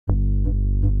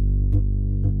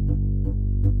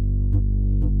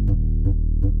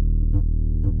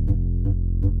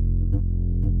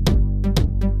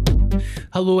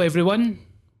Hello everyone,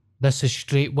 this is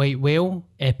Straight White Whale,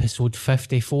 episode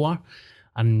 54,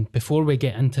 and before we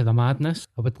get into the madness,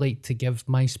 I would like to give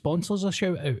my sponsors a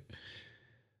shout out.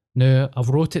 Now, I've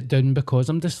wrote it down because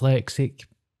I'm dyslexic,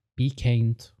 be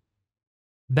kind.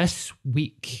 This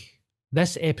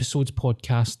episode's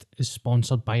podcast is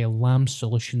sponsored by Lamb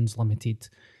Solutions Limited,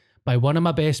 by one of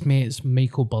my best mates,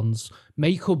 Michael Burns.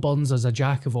 Michael Burns is a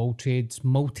jack of all trades,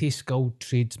 multi-skilled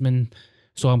tradesman,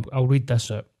 so I'll read this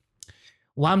out.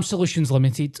 Lamb Solutions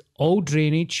Limited, all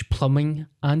drainage, plumbing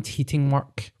and heating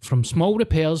work, from small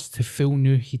repairs to full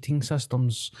new heating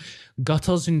systems,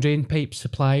 gutters and drain pipes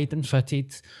supplied and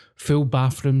fitted, full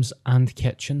bathrooms and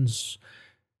kitchens.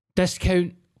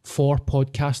 Discount for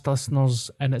podcast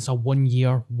listeners, and it's a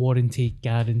 1-year warranty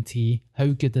guarantee. How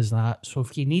good is that? So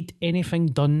if you need anything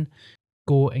done,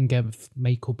 go and give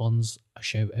Michael Burns a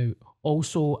shout out.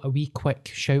 Also, a wee quick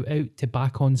shout out to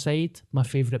Back On Side, my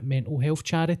favourite mental health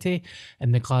charity,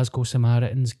 and the Glasgow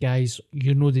Samaritans. Guys,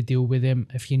 you know the deal with them.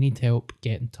 If you need help,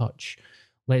 get in touch.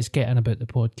 Let's get in about the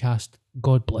podcast.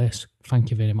 God bless. Thank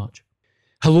you very much.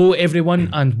 Hello everyone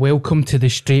and welcome to the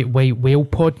Straight White Whale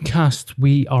podcast.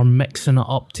 We are mixing it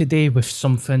up today with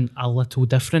something a little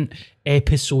different.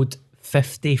 Episode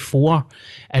 54,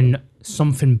 and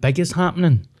something big is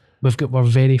happening. We've got our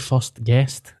very first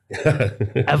guest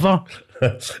ever.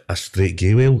 A straight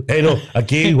gay whale. No, a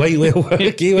gay white whale. A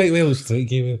gay white whale, straight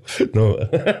gay whale. No.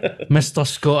 Mr.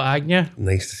 Scott Agnew.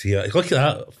 Nice to see you. Look at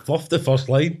that. Fluff the first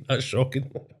line. That's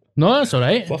shocking. No, that's all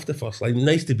right. Fluff the first line.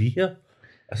 Nice to be here.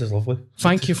 This is lovely.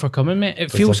 Thank you for coming, mate.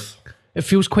 It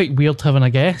feels quite weird having a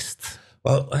guest.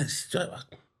 Well, it's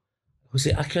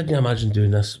just, I couldn't imagine doing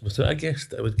this without a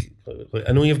guest. It would.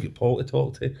 I know you've got Paul to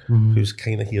talk to, who's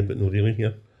kind of here but not really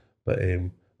here. But I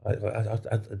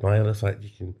admire the fact you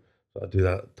can sort of do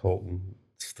that talking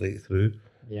straight through.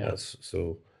 Yeah.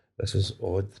 So this is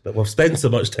odd. But we've spent so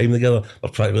much time together. We're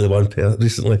practically one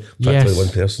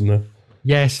person now.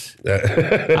 Yes.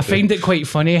 I find it quite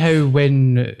funny how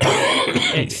when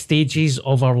at stages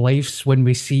of our lives when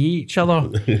we see each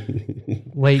other,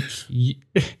 like,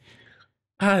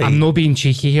 I'm not being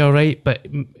cheeky here, right? But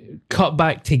cut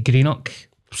back to Greenock.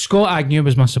 Scott Agnew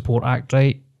was my support act,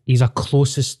 right? He's our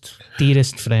closest,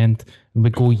 dearest friend.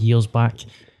 We go years back.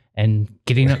 And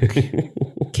Greenock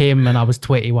came and I was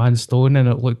 21 stone and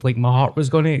it looked like my heart was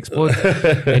going to explode.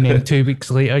 And then 2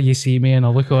 weeks later, you see me and I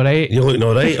look all right. You're looking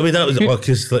all right. I mean, that was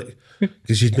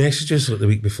because you'd messaged us like the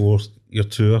week before your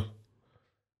tour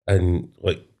and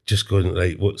like just going,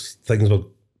 right, things were,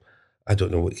 I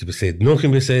don't know what can be said. No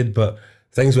can be said, but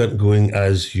things weren't going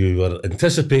as you were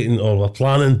anticipating or were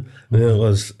planning. And it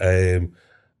was,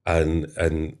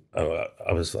 and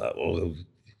I was like, well,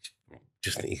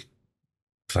 just need to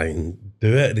try and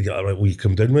do it. And they got, right, will you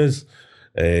come down with us?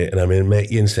 And I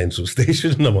met you in Central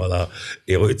Station and I'm like that.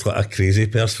 He looked like a crazy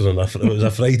person and it was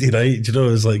a Friday night, do you know,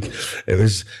 it was like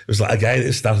a guy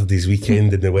that started his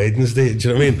weekend in the Wednesday, do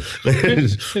you know what I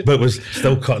mean? But was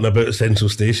still cutting about Central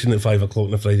Station at 5 o'clock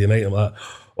on a Friday night. I'm like,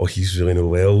 oh, he's really no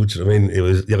well, do you know what I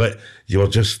mean? You were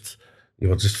just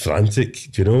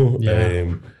frantic, do you know?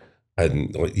 Yeah.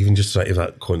 And like, even just trying to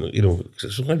have that, you know, cause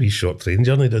it's only a wee short train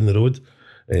journey down the road.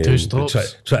 2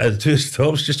 stops. Two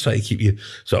stops, just try to keep you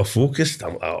sort of focused.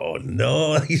 I'm like, oh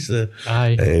no,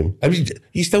 Aye. I mean,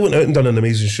 you still went out and done an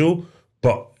amazing show,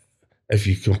 but if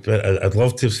you compare, I'd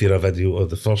love to have seen a video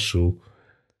of the first show,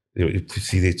 you know, to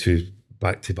see the two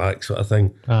back to back sort of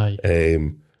thing. Aye.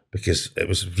 Because it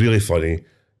was really funny,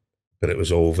 but it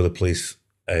was all over the place,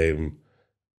 and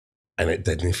it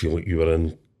didn't feel like you were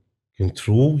in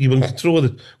control. You were in control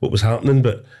of what was happening,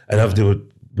 and everybody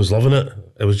was loving it.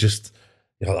 It was just,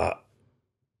 you know, that.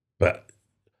 But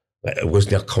it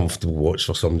wasn't a comfortable watch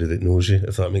for somebody that knows you,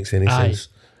 if that makes any sense.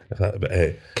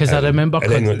 Because I remember...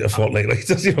 And then like a fortnight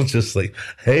later, you were just like,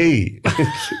 hey.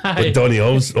 Like Donny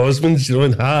Osmond's, you know,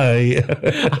 and hi.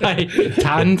 Aye.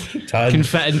 Tanned. Can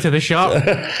fit into the shirt.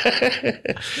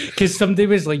 Because somebody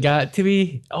was like that to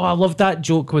me. Oh, I love that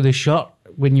joke with the shirt.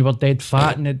 When you were dead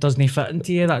fat and it doesn't fit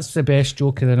into you, that's the best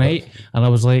joke of the night. And I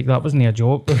was like, that wasn't a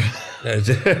joke.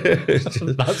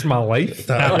 That's my life.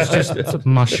 That was just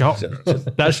my shirt.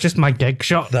 That's just my gig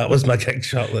shirt. That was my gig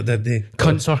shirt that did they.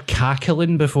 Cunts are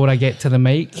cackling before I get to the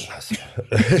mic.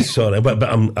 Sorry, but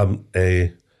I'm like,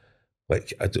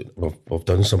 we've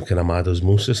done some kind of mad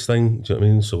osmosis thing. Do you know what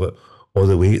I mean? So like, all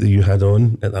the weight that you had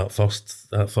on at that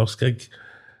first gig,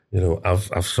 you know,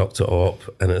 I've sucked it all up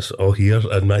and it's all here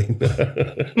in mine.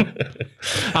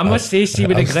 I must say, see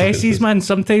with the dresses, man,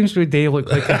 sometimes we do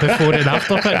look like a before and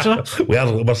after picture. we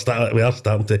are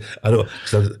starting to. I know.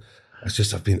 It's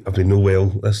just I've been no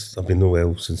well. I've been no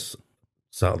well since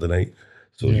Saturday night.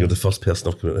 So you're the first person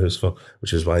I've come out of the house for,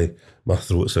 which is why my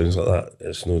throat sounds like that.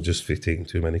 It's not just for taking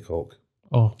too many cock.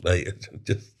 Oh. Like,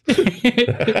 just...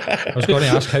 I was going to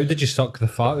ask, how did you suck the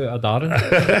fat out of Darren?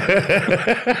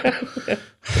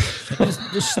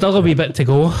 There's still a wee bit to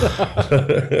go.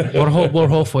 We're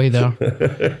halfway there.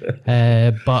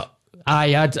 But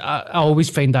I always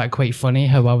find that quite funny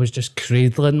how I was just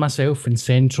cradling myself in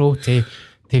Central to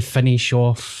finish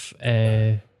off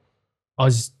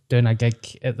us doing a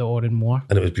gig at the Oran Moor.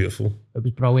 And it was beautiful. It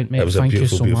was brilliant, mate. It was Thank a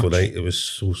beautiful, you so beautiful much. night. It was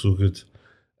so good.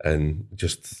 And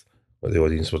just, the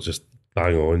audience were just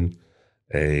bang on.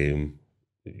 You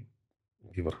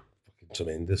were fucking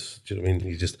tremendous. Do you know what I mean?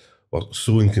 You just were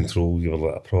so in control. You were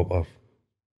like a proper,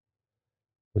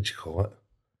 what do you call it?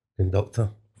 Conductor.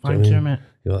 Thank you, mate.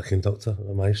 You're like a conductor,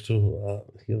 a maestro. Like that.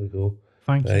 Here we go.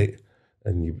 Thank you. Right.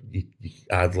 And you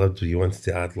ad-libbed where you wanted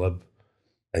to ad-lib.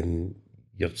 And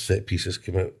your set pieces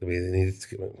came out the way they needed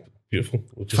to come out. Beautiful.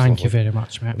 Thank you very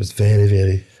much, mate. It was very,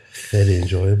 very, very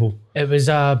enjoyable. It was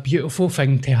a beautiful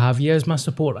thing to have you as my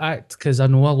support act, because I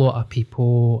know a lot of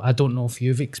people, I don't know if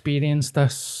you've experienced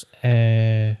this,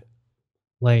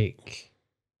 like...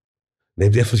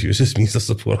 Nobody ever uses me as a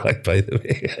support act, by the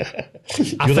way.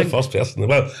 You're the first person.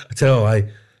 Well, I tell you why.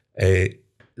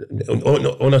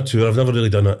 On a tour, I've never really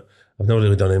done it. I've never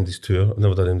really done MD's tour. I've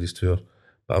never done MD's tour.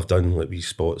 But I've done like wee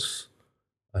spots.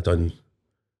 I've done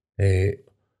Jim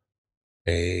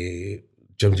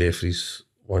Jeffries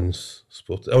once.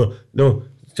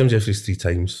 Jim Jeffries 3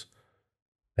 times.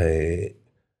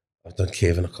 I've done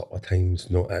Kevin a couple of times,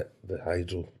 not at the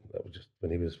Hydro. That was just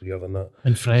when he was weirder than that.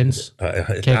 And Friends.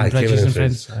 Kevin Bridges and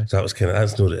Friends. So that was kind of,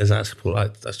 that's not, is that support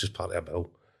act? That's just part of a bill.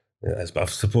 Yeah, it is, but I've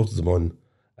supported them on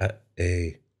at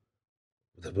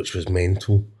which was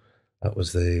mental. That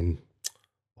was the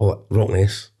Rock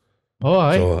Ness. Oh,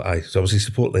 aye. So obviously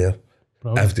support there.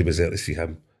 Brilliant. Everybody was there to see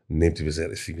him. Nobody was there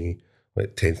to see me.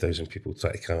 Like 10,000 people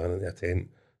tried to cram into a tent.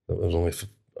 There was only,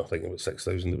 I think, about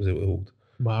 6,000 that was able to hold.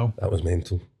 Wow. That was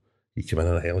mental. He came in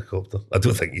a helicopter. I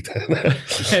don't think he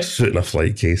did. Shooting a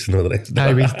flight case and all the rest.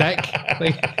 How he's dick.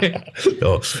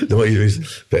 No, he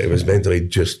was. But it was mental. He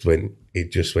just went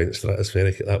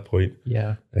stratospheric at that point.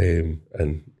 Yeah. And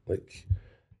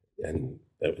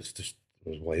it was just, it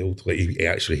was wild. Like he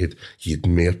actually had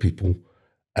more people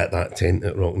at that tent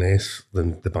at Rock Ness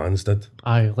than the bands did.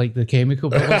 Aye, like the Chemical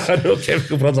Brothers. I know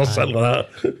Chemical Brothers, something like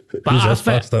that.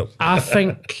 But I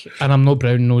think, and I'm not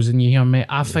brown nosing you here, mate,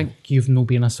 I think you've no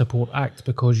been a support act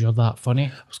because you're that funny.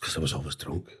 It was because I was always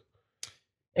drunk.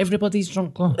 Everybody's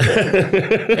drunk, though.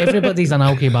 Everybody's an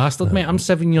alky bastard, mate. I'm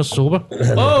 7 years sober.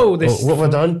 Oh, this. What have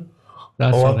I done?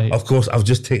 That's all right. Of course, I've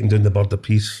just taken down the Bird of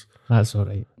Peace. That's all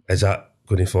right. Is that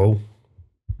going to fall?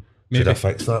 Maybe. Should I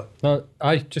fix that? No,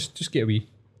 just get a wee.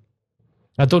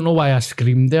 I don't know why I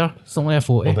screamed there. It's only a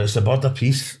photo. Well, but it's the Bird of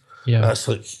Peace. Yeah. That's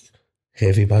like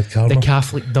heavy bad karma. The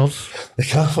Catholic dove. The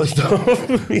Catholic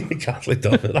dove. The Catholic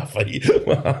dove in a fight.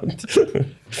 My hand.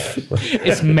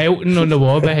 It's melting on the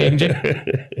wall behind you.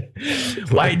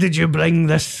 Why did you bring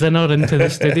this sinner into the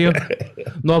studio?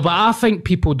 No, but I think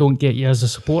people don't get you as a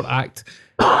support act.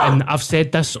 And I've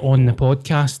said this on the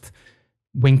podcast.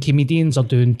 When comedians are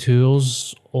doing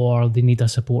tours or they need a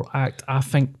support act, I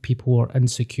think people are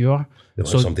insecure. They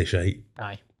want somebody shite.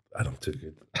 Aye. And I'm too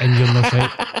good. And you're no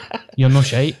shite. You're no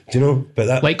shite. Do you know? But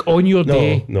that, Like on your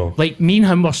day, no. like me and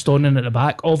him were standing at the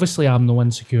back. Obviously, I'm no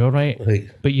insecure, right? Right.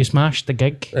 But you smashed the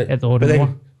gig at the but Oran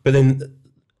Moor. then,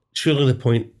 surely the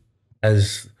point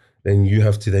is, then you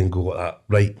have to then go like that.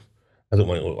 Right? I don't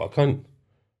want to look like a cunt.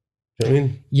 Do you know what I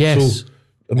mean? Yes. So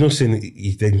I'm not saying that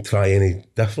you didn't try any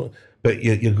different, but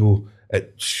you go.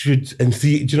 It should in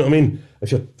theory. Do you know what I mean?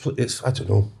 If you're, it's, I don't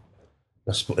know,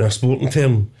 in a sporting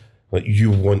term, like you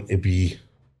want to be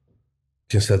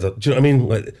considered. Do you know what I mean?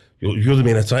 Like you're the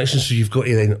main attraction, so you've got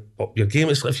to then up your game.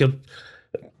 It's like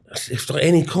if like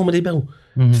any comedy bill,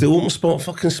 if the open spot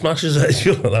fucking smashes it,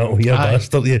 you're like that weird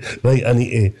bastard. Yeah, right. I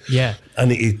need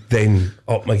to then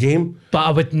up my game. But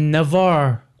I would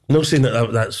never. Not saying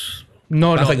that's.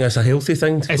 No, I think that's a healthy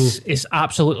thing to go. It's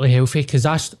absolutely healthy because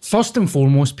that's first and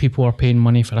foremost, people are paying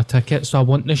money for a ticket, so I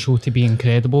want the show to be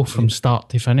incredible from start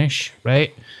to finish,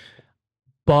 right?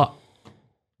 But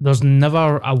there's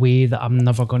never a way that I'm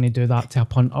never going to do that to a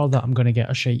punter, that I'm going to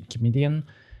get a shite comedian.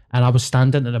 And I was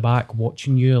standing at the back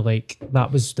watching you, like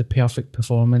that was the perfect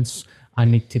performance. I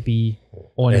need to be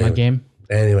on my game.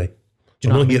 Anyway. Do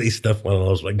you know I'm not here to stuff one of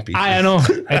those ring pieces. I know,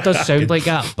 it does sound like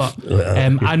that, but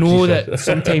I know that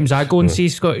sometimes I go and see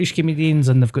Scottish comedians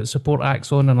and they've got support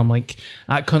acts on and I'm like,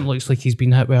 that cunt looks like he's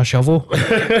been hit with a shovel.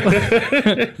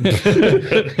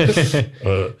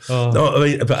 No, I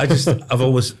mean, but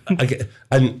I get,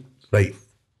 and right,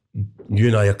 you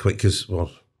and I are quite, because,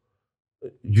 well,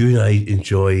 you and I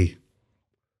enjoy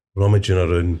rummaging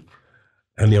around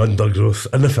in the undergrowth,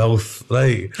 in the filth,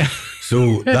 right?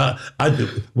 So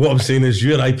what I'm saying is,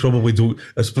 you and I probably don't.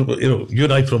 You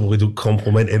and I probably don't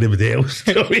compliment anybody else.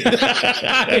 You know what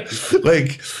I mean?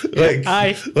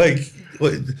 like,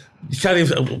 you can't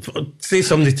even say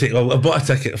somebody take. Well, I bought a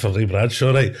ticket for Ray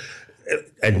Bradshaw, right?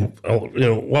 And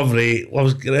love Ray,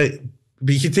 loves right.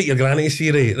 But you can take your granny to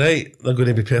see Ray, right? They're going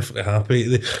to be perfectly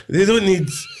happy. They don't need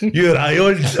you or I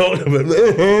on talking about.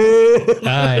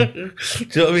 Aye. Do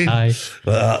you know what I mean? Aye.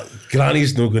 But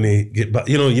Granny's not going to get by.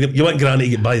 You want Granny to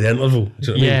get by the interval.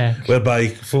 Do you know what I mean? Whereby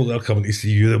folk that are coming to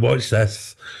see you, they watch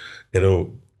this,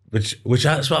 which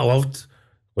that's what I loved.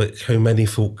 Like how many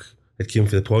folk that came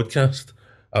for the podcast.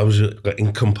 I was like,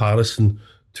 in comparison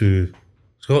to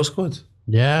Scott Squad.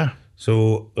 Yeah.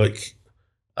 So like,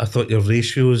 I thought your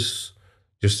ratios,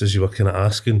 just as you were kind of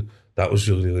asking, that was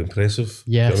really, really impressive.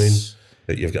 Yes. You know what I mean?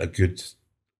 That you've got a good,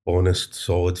 honest,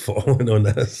 solid following on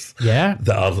this. Yeah.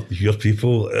 That are your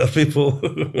people, our people.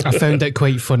 I found it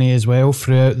quite funny as well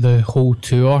throughout the whole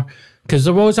tour, because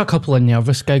there was a couple of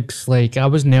nervous gigs. Like, I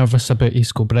was nervous about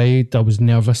East Kilbride. I was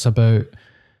nervous about...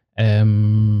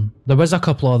 there was a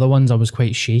couple of other ones I was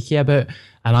quite shaky about,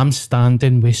 and I'm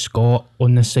standing with Scott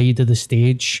on the side of the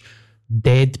stage,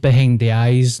 dead behind the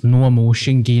eyes, no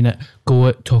emotion, getting it, go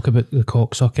it, talk about the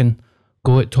cocksucking,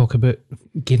 go it, talk about,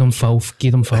 give them filth,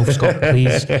 Scott,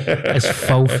 please, as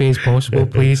filthy as possible,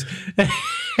 please.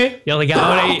 You're like,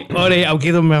 all right, I'll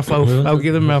give them their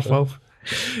filth,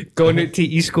 Going out to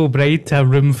East Kilbride to a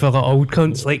room full of old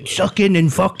cunts, like sucking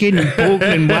and fucking and poking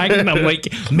and wagging. I'm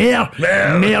like, more,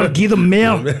 give them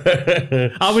more.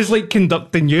 I was like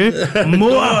conducting you,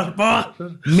 more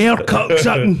cock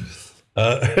sucking.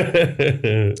 But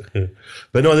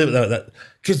no, that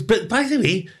because. But by the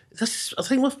way, I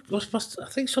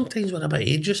think sometimes we're a bit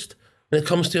ageist when it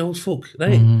comes to old folk,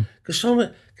 right? Because some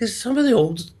of the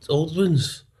old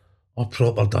ones are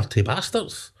proper dirty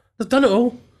bastards. They've done it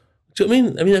all. Do you know what I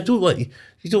mean? I mean,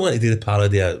 you don't want to do the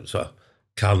parody of sort of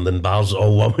Karen and Bar's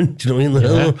all woman. Do you know what I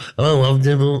mean? Like, I love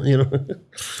them,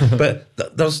 But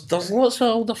there's lots of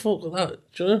older folk like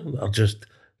that. Do you know? They're just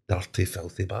dirty,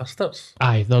 filthy bastards.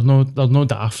 Aye, they're no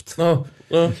daft. No.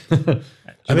 I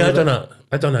mean,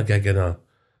 I done a gig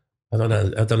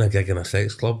in a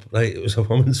sex club. Right, it was a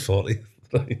woman's 40th.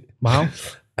 Right? Wow.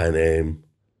 And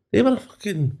they were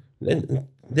fucking. Them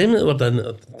that were done.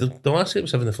 The last year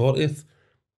was having the 40th.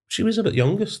 She was about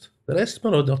youngest. The rest of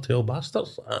them are all dirty old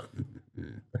bastards.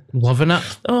 Loving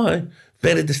it. Oh, aye.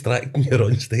 Very distracting. You're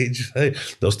on stage. Right?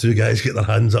 There's two guys get their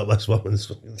hands up this woman's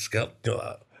fucking skirt. You know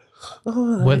that.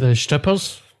 Oh, with the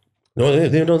strippers? No,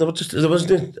 they were just. There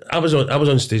wasn't. I was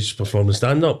on stage performing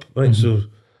stand up, right? So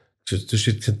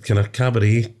she kind of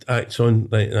cabaret acts on,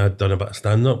 right? And I'd done a bit of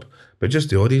stand up, but just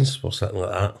the audience were sitting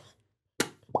like that.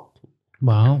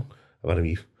 Wow. What a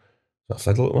wee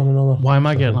fiddle at one another. Why am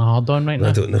I getting a hard on right now?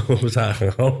 I don't know. Was that?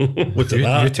 Was it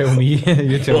that? You tell me.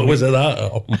 What was it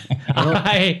that?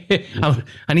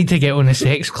 I need to get on a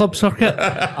sex club circuit.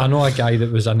 I know a guy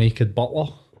that was a naked butler.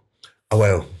 Oh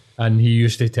well. And he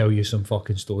used to tell you some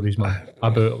fucking stories, man,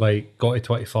 about like got to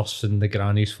 21st and the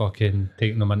grannies fucking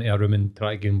taking them into a room and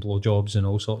trying to give them blowjobs and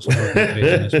all sorts of fucking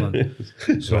craziness,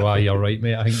 man. So you're right,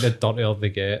 mate. I think the dirtier they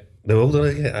get, the older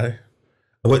they get.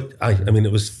 I mean,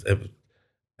 it was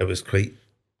quite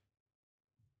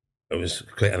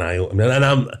an eye opener. And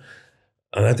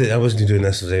I wasn't doing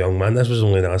this as a young man. This was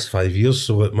only the last 5 years,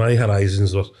 so my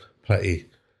horizons were pretty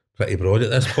broad at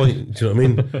this point. Do you know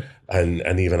what I mean?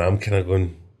 And even I'm kind of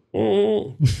going,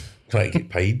 trying to get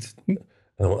paid. And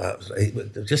I'm like, that was right,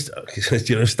 but just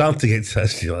starting to get to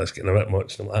this, it's getting a bit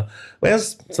much. And I'm like,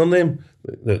 where's surname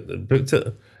that booked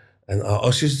it?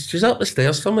 And she's up the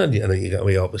stairs somewhere, and then you get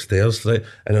way up the stairs, right?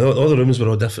 And all the rooms were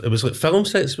all different. It was like film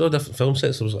sets, all different film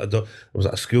sets. There was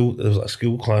a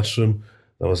school classroom.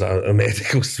 There was a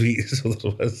medical suite, so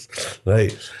there was,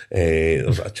 right? There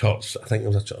was a church. I think it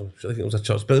was a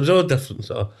church, but it was all different.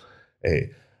 So,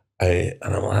 and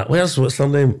I'm like, what's her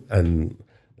name? And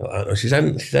she's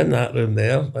in that room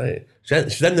there, right?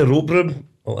 She's in the rope room.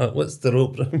 I'm like, what's the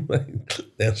rope room?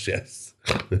 There she is.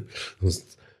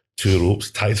 There's 2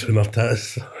 ropes tied around her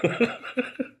tits.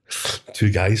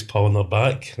 2 guys pulling her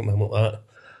back, and I'm like that.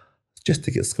 Just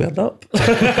to get squared up.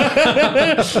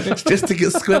 It's just to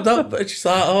get squared up. And she's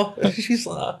like,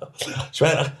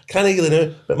 I can't get it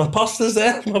now, but my purse is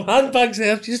there, my handbag's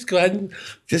there. Just go in.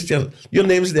 Just your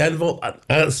name's in the envelope.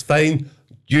 That's fine.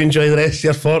 You enjoy the rest of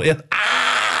your 40th.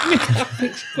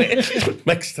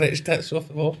 Mixed stretch tits off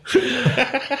the wall.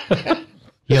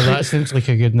 Yeah, that sounds like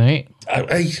a good night.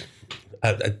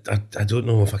 I don't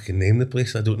know if I can name the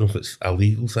place. I don't know if it's a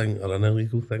legal thing or an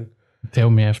illegal thing.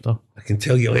 Tell me after. I can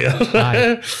tell you later.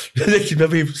 Aye. They can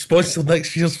maybe sponsor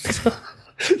next week's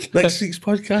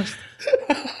podcast.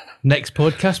 Next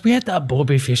podcast, we had that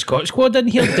Bobby from Scott Squad in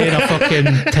here doing a fucking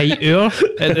tight hour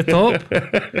at the top.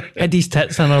 Had his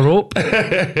tits in a rope.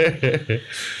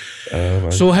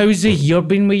 So how's the year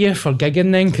been with you for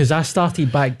gigging then? Because I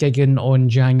started back gigging on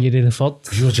January the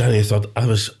 3rd. You were January 3rd.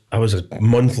 I was a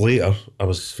month later. I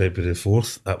was February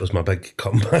 4th. That was my big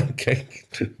comeback gig.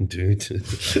 Dude,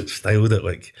 styled it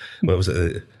like, what was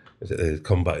it? The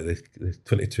comeback, the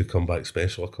 22 comeback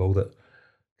special, I called it.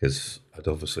 Because I'd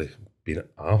obviously been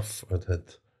off. I'd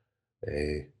had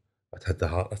the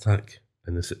heart attack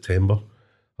in the September.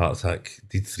 Heart attack,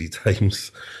 did 3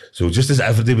 times. So just as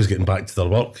everybody was getting back to their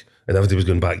work and everybody was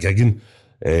going back gigging,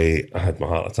 I had my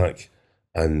heart attack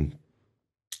and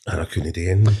I couldn't do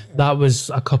anything. That was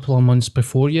a couple of months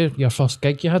before your first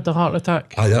gig. You had the heart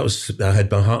attack. I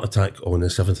had my heart attack on the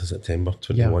 7th of September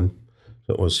 21. Yeah.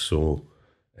 So it was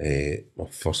my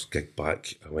first gig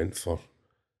back. I went for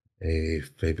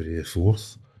February the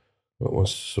 4th. It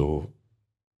was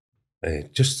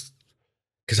just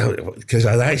because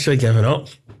I'd actually given up.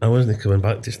 I wasn't coming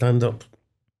back to stand up.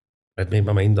 I'd made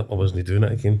my mind up. I wasn't doing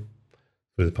it again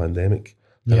through the pandemic.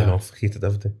 Yeah. Off, hated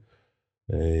everything.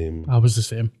 I was the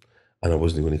same. And I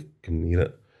wasn't going to come near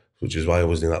it, which is why I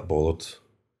wasn't that bothered.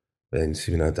 Then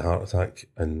see when I had the heart attack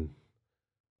and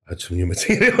I had some new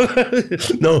material.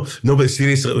 no, but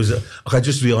seriously, it was. I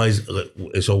just realised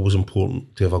it's always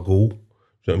important to have a goal. Do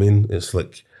you know what I mean? It's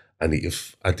like I need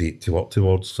a date to work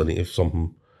towards. I need to have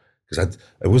something. Because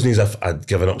it wasn't as if I'd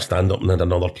given up stand up and had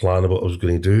another plan about what I was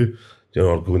going to do,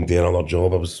 or go and do another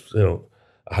job.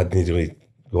 I hadn't really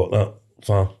got that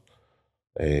far.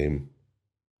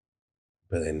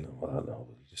 But then, no,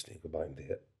 you just need to go back and do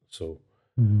it. So,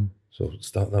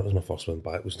 that was my first one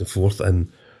back. It was the 4th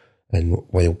in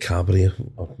Wild Cabaret,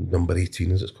 or number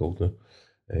 18 as it's called now.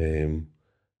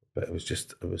 But it was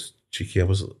cheeky. I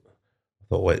thought,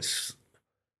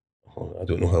 I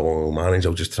don't know how long I'll manage.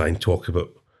 I'll just try and talk about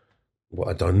what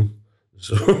I'd done.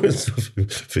 So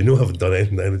if you know I haven't done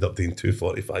anything, I ended up doing 2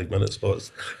 45-minute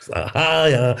spots. It's like,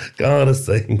 yeah, gotta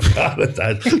sing, gotta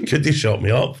dance. Could you shut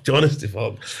me up? Honest to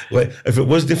fuck. Like, if it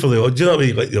wasn't for the audience, you know what I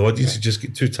mean? Like the audience would just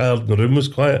get too tired and the room was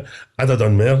quiet, I'd have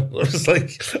done more. It was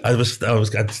like I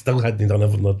still hadn't done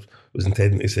everything I was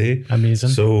intending to say. Amazing.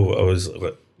 So I was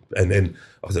like, and then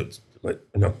I was like,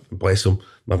 bless him,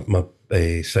 my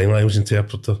sign language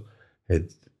interpreter had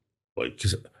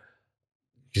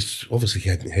because obviously he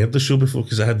hadn't heard the show before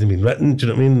because it hadn't been written, do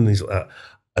you know what I mean? And he's like that.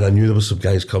 And I knew there was some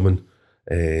guys coming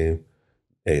that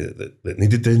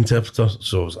needed the interpreter,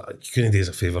 so I was like, you couldn't do us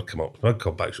a favour, come up. I'd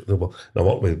come back, and I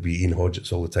work with Ian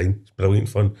Hodgetts all the time. It's brilliant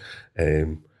fun.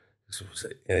 So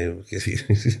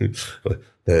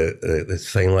the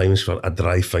sign language for a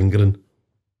dry fingering.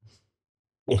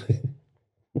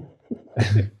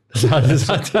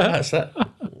 That's it.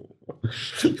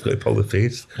 You've got to pull the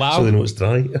face so they know it's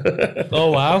dry.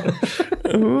 Oh, wow.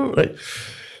 Right.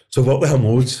 So what with him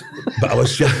loads, but I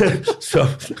was sure I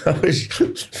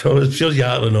was sure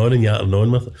yattering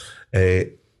on with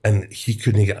it. And he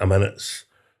couldn't get a minute's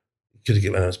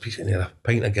piece in there, a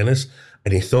pint of Guinness,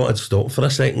 and he thought I'd stop for a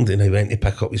second, and he went to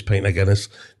pick up his pint of Guinness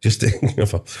just to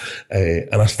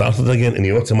and I started again, and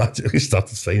he automatically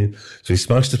started signing. So he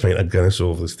smashed the pint of Guinness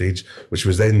over the stage, which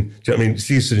was then, do you know what I mean?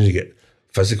 See, as soon as you get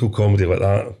physical comedy like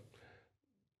that,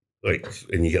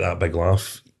 and you get that big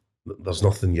laugh, there's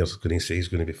nothing you're going to say is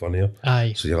going to be funnier.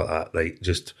 Aye. So you're like that, right?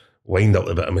 Just wind up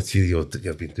the bit of material that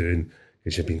you've been doing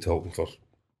because you've been talking for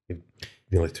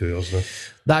nearly 2 hours now.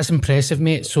 That's impressive,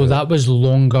 mate. So that was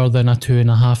longer than a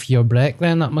 2.5 year break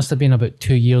then? That must have been about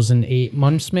 2 years and 8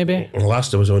 months maybe? The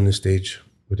last I was on the stage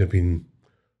would have been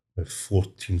the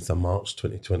 14th of March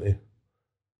 2020.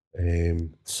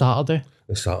 Saturday?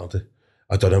 The Saturday.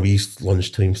 I'd done a wee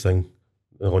lunchtime thing,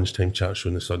 a lunchtime chat show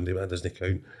on the Sunday, but that doesn't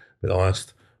count. But the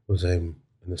last was on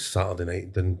the Saturday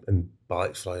night in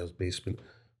Blackfriars basement,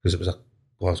 because it was a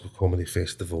Glasgow Comedy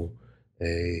Festival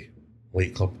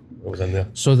Light Club. I was in there.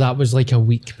 So that was like a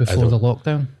week before the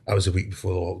lockdown? That was a week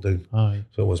before the lockdown. Aye.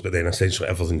 So it was, but then essentially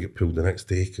everything got pulled the next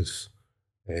day because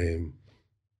I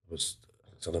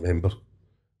remember,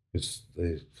 because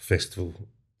the festival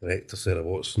director, Sarah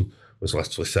Watson, was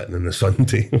literally sitting in the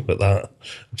Sunday like that,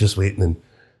 just waiting and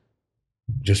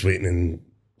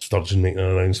Sturgeon making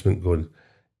an announcement going,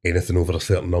 anything over a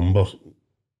certain number,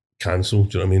 cancel,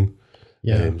 do you know what I mean?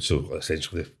 Yeah. So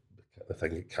essentially the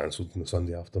thing got cancelled on the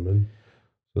Sunday afternoon.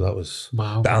 So that was...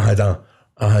 Wow. But I had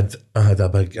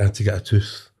to get a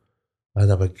tooth. I had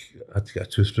to get a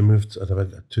tooth removed. I had a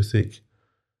big toothache.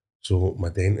 So my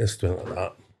dentist went like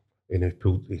that, and he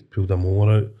pulled a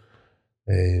molar out,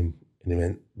 and he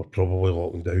went, "We're probably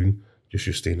locking down. Just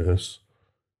you stay in the house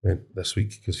this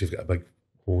week because you've got a big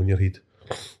hole in your head.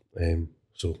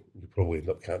 So you probably end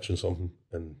up catching something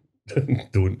and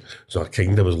don't." So I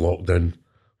kind of was locked down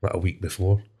like a week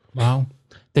before. Wow.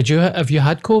 Have you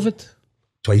had COVID?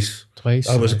 Twice. Twice.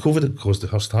 It was COVID that caused the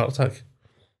first heart attack.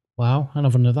 Wow, I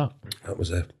never knew that. That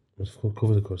was it. It was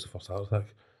COVID that caused the first heart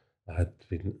attack. I had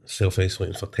been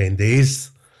self-isolating for 10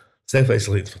 days.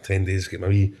 Self-isolating for 10 days, get my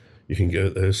wee, you can get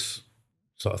out the house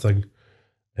sort of thing.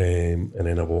 And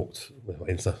then I walked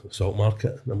into the salt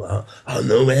market and I'm like, I'm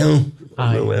not well.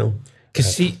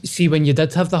 Because see, when you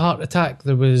did have the heart attack,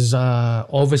 there was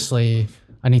obviously,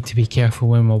 I need to be careful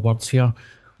with my words here.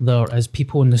 There is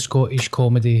people in the Scottish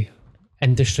comedy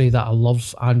industry that I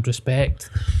love and respect.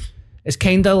 It's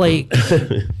kind of like,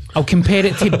 I'll compare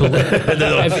it to Blade. Then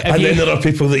there are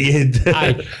people that you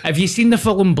had. Have you seen the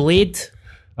film Blade?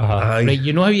 Aye. Right,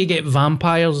 you know how you get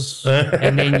vampires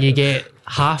and then you get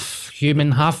half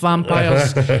human, half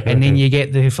vampires, and then you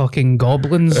get the fucking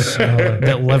goblins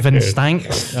that live in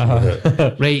stanks.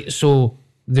 Right, so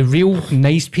the real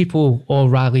nice people all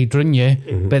rallied round you,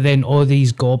 but then all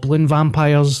these goblin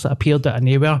vampires appeared out of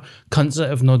nowhere. Cunts that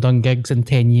have not done gigs in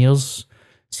 10 years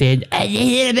saying, "I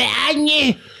hear about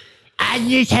Anu.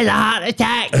 Anu's had a heart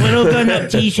attack. We're all going up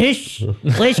to his house.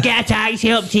 Let's get a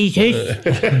taxi up to his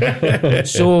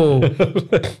house." So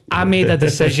I made a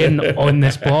decision on the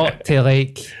spot to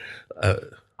like,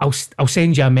 I'll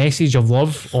send you a message of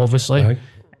love, obviously. Aye.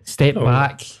 Step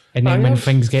back, and then when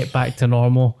things get back to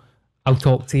normal, I'll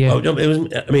talk to you. It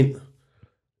was, I mean,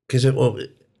 because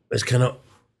it's kind of,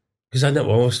 because I never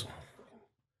always,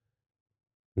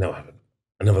 no, I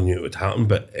never knew it would happen,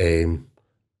 but I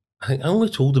think I only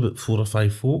told about 4 or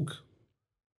 5 folk.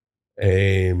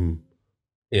 You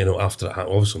know, after it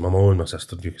happened, obviously my mum and my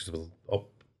sister knew because they were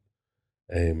up.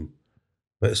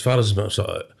 But as far as my sort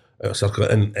of out of circle,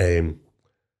 and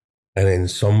then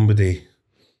somebody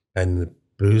in the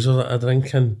boozer that I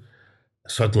drink in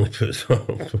suddenly puts up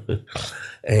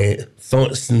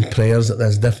thoughts and prayers at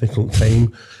this difficult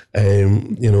time.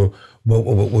 You know,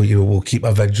 we'll keep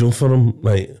a vigil for him,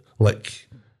 right? Like,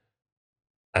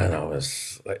 and I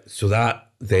was like, so that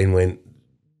then went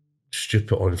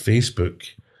stupid on Facebook,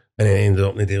 and then ended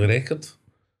up in the Daily Record,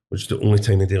 which is the only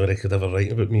time the Daily Record ever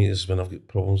write about me is when I've got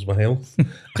problems with my health.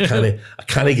 I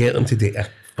can't get them to do a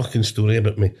fucking story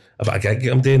about me, about a gig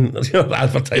I'm doing,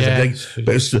 advertise a gig.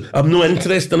 But I'm no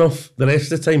interest enough the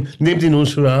rest of the time. Nobody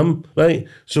knows who I am, right?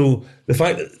 So the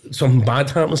fact that something bad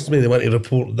happens to me, they want to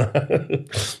report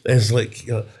that is like,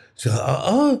 and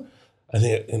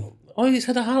then, you know, "Oh, he's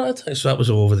had a heart attack." So that was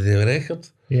all over the Daily Record.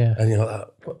 Yeah. And you're like,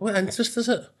 what interest is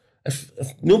it? If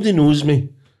nobody knows me,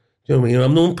 you know what I mean?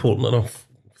 I'm not important enough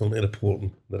for me to report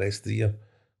the rest of the year.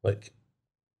 Like,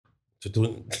 so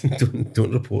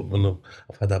don't report when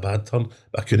I've had a bad turn.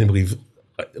 But I couldn't believe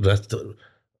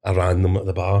I ran them at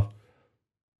the bar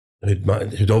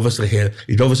who'd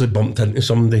obviously bumped into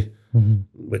somebody,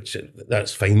 which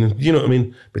that's fine, you know what I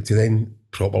mean? But to then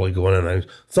properly go on and announce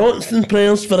thoughts and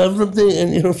prayers for everybody,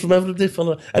 and you know, from everybody,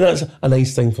 and that's a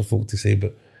nice thing for folk to say,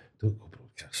 but don't go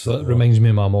broadcast. So it reminds me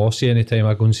of my Mossy. Anytime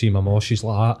I go and see my Moss, she's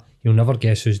like that. You'll never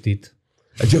guess who's dead.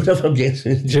 You'll never guess.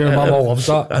 Do you know, my mum loves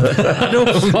that? I know.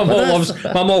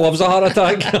 My mum loves a heart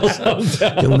attack.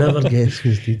 You'll never guess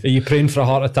who's dead. Are you praying for a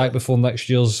heart attack before next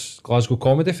year's Glasgow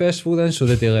Comedy Festival then? So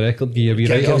the Daily Record give you a wee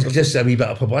write-up? Just a wee bit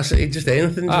of publicity, just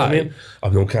anything, do you know what I mean? I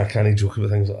can't joke about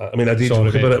things like that. I mean, I do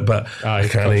joke about it, but I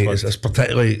can't. It's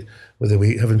particularly with the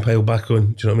weight having piled back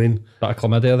on, do you know what I mean? That a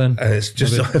chlamydia then? It's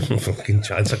just a fucking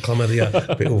chance of chlamydia.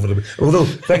 Bit over the. Although,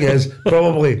 thing is,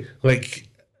 probably, like,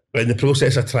 in the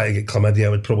process of trying to get chlamydia, I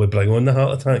would probably bring on the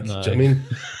heart attack. Do you know what I mean?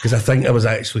 Because I think I was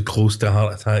actually close to a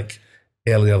heart attack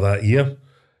earlier that year,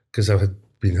 because I had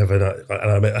been having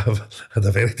I've had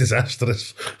a very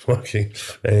disastrous fucking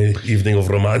evening of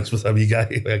romance with a wee guy.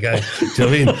 Do you know what I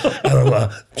mean? And I'm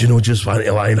like, do you know, just want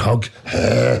to lie and hug?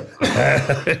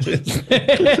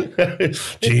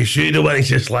 Do you sure you want to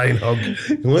just lie and hug?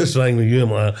 What's wrong with you?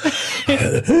 I'm like,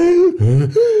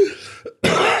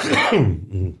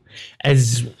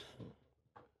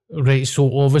 Right,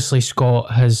 so obviously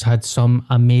Scott has had some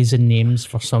amazing names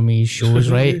for some of his shows,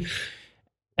 right?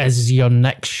 Is your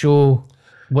next show,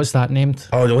 what's that named?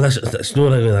 Oh no, it's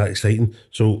not really that exciting.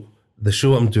 So the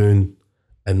show I'm doing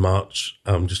in March,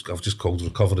 I've just called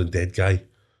Recovering Dead Guy.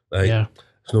 Right? Yeah.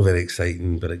 It's not very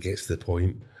exciting, but it gets to the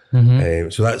point.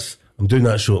 So I'm doing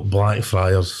that show at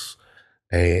Blackfriars,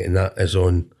 and that is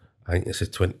on, I think it's the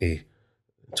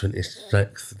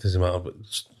 26th, it doesn't matter, but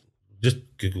just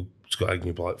Google Scott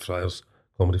Agnew Blackfriars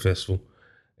Comedy Festival.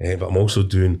 But I'm also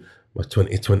doing my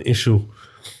 2020 show.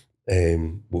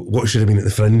 What should have been at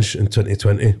the Fringe in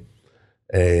 2020.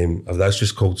 That's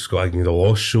just called Scott Agnew The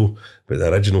Lost Show, but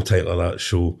the original title of that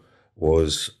show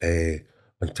was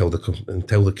until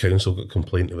the council got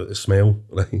complaint about the smell,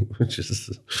 right?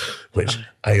 Which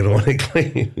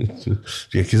ironically,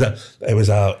 because it was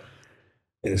a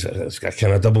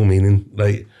kind of double meaning,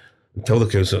 right? Until the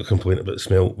council got complaint about the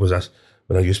smell was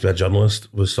when I used to be a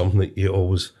journalist, was something that you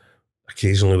always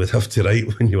occasionally would have to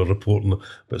write when you were reporting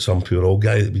about some poor old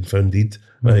guy that had been found dead,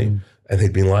 right? Mm-hmm. And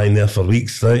he'd been lying there for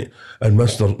weeks, right? And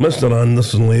Mr.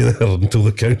 Anderson lay there until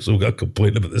the council got a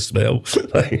complaint about the smell,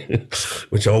 right?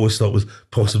 Which I always thought was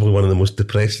possibly one of the most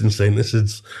depressing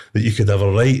sentences that you could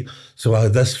ever write. So I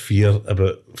had this fear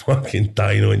about fucking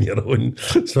dying on your own,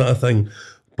 sort of thing.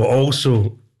 But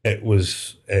also, it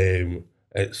was,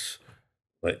 it's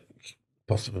like,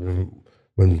 possibly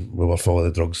when we were full of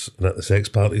the drugs and at the sex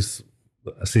parties,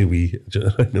 I say we,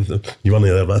 you weren't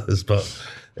there with us, but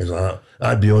it's like,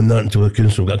 I'd be on that until the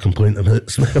council got a complaint about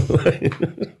the smell.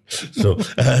 So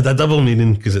it had a double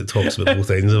meaning because it talks about both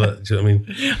ends of it. Do you know what I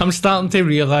mean? I'm starting to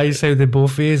realise how the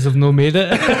both ways have not made it.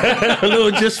 I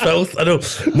know, just filth. I know.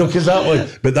 No, because that one,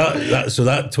 but so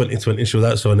that 2020 show,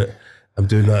 that's on it. I'm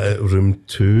doing that at Room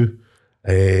 2.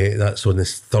 That's on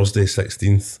this Thursday,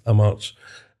 16th of March.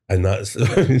 And that's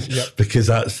because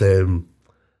that's, so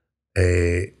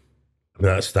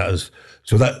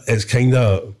that it's kind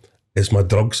of, it's my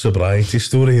drug sobriety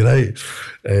story, right?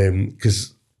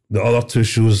 Because the other two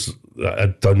shows that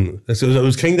I'd done, it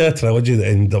was kind of a trilogy that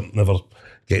ended up never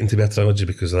getting to be a trilogy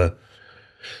because well,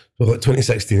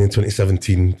 2016 and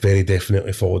 2017 very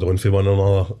definitely followed on for one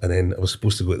another, and then I was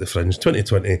supposed to go to the Fringe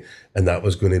 2020, and that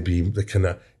was going to be the kind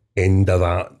of end of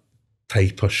that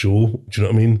type of show. Do you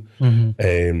know what I mean? Mm-hmm.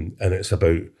 And it's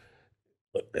about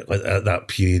like at that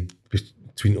period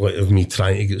between like of me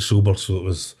trying to get sober, so it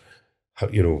was,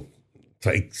 you know,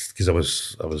 because I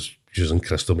was using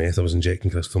crystal meth, I was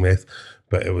injecting crystal meth,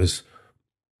 but there was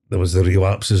the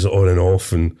relapses on and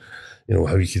off, and you know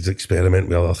how you could experiment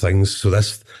with other things. So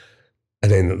this,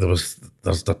 and then there's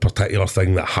the particular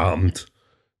thing that happened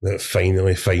that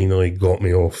finally got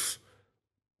me off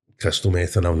crystal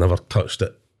meth, and I've never touched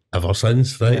it ever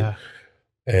since, right?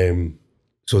 Yeah.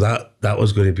 So that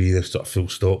was going to be the sort of full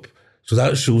stop. So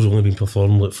that show's only been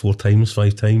performed like 5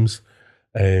 times,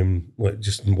 like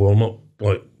just in warm up,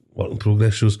 like work in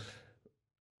progress shows.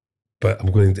 But I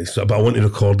want to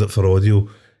record it for audio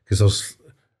because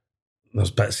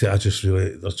there's bits that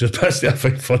there's just bits that I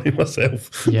find funny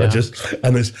myself. Yeah.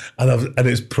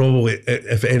 It's probably,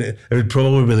 if any, it would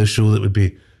probably be the show that would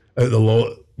be out of the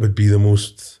lot would be the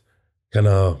most kind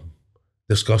of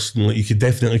disgusting. Like you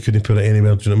couldn't put it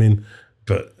anywhere. Do you know what I mean?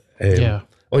 But yeah.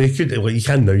 Oh, you could. Well, you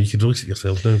can now. You could release it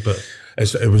yourself now, but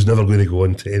it was never going to go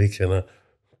on to any kind of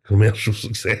commercial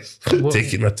success.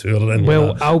 Taking a tour in.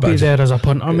 Well, I'll be there as a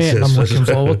punter, mate, and I'm looking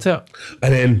forward to it.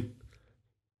 And then,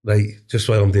 right, just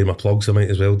while I'm doing my plugs, I might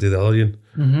as well do the other one.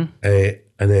 Mm-hmm.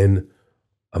 And then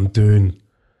I'm doing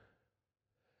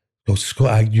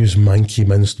Scott Agnew's Manky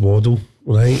Minced Waddle,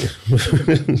 right?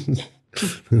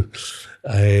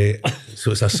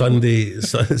 So it's a Sunday.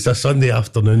 It's a Sunday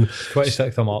afternoon.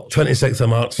 26th of March. 26th of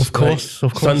March. Of course.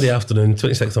 Sunday afternoon,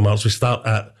 26th of March. We start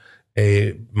at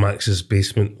Max's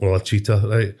basement, La Cheetah,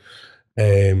 right,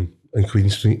 in Queen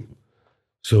Street.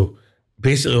 So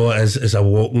basically, what it is a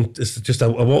walking. It's just a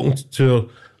walking tour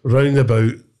round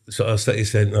about sort of city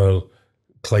centre,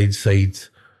 Clydeside,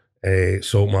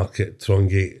 Saltmarket,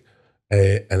 Trongate,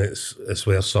 and it's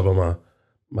where some of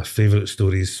my favourite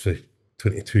stories for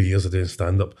 22 years of doing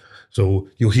stand-up. So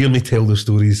you'll hear me tell the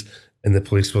stories in the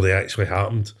place where they actually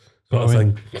happened, sort of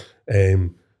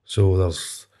thing. So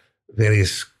there's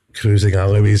various cruising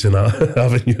alleyways and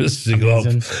avenues to go up.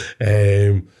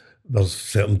 There's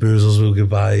certain boozers will go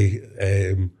by,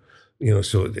 you know,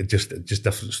 so it just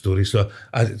different stories. So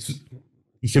I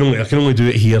can only do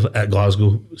it here at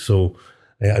Glasgow. So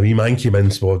a wee Manky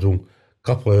Minced Waddle,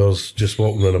 couple of hours just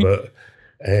walking around about,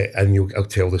 and I'll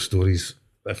tell the stories.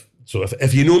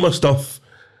 If you know my stuff,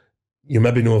 you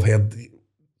maybe know I've heard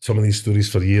some of these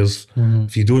stories for years. Mm-hmm.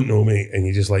 If you don't know me and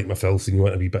you just like my filth and you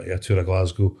want a wee bit of a tour of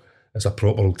Glasgow, it's a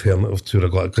proper alternative tour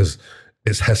of Glasgow because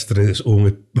it's history that's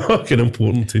only fucking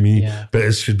important to me, but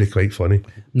it should be quite funny.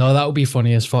 No, that'll be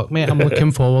funny as fuck, mate. I'm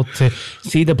looking forward to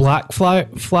see the Black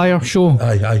Flyer show.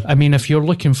 Aye. I mean, if you're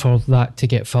looking for that to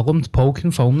get filmed, Paul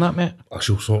can film that, mate. I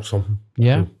shall sort something.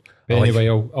 Yeah. But anyway,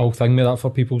 I'll thing me that for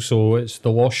people. So it's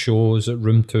The Lost Show is at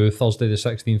Room 2, Thursday the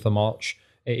 16th of March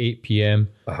at 8 p.m.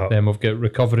 Then we've got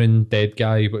Recovering Dead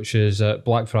Guy, which is at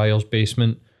Blackfriars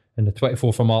Basement, And the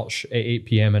 24th of March at 8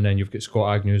 p.m. and then you've got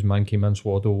Scott Agnew's Man Came In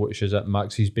Swaddle, which is at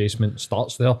Maxie's Basement,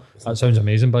 starts there. That sounds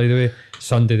amazing, by the way.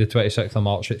 Sunday the 26th of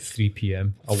March at 3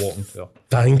 p.m. a walking tour.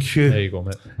 Thank you. There you go,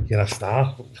 mate. You're a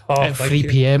star. Oh, At 3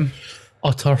 p.m.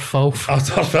 Utter filth.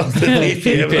 After 3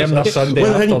 p.m. on Sunday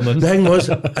afternoon. The thing was,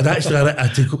 I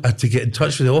had to get in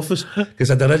touch with the office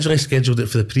because I'd originally scheduled it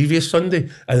for the previous Sunday,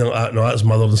 and I'm like, no, that's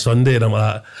Mother Sunday, and I'm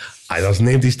like, there's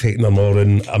nobody's taking them more,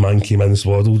 and a Man Came In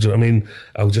Swaddle. Do you know what I mean?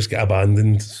 I'll just get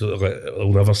abandoned, so like,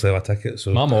 I'll never sell a ticket.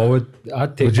 So My mum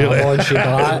I'd take you my like- mum and she'd be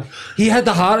like, he had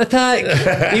a heart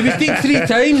attack. He was dead 3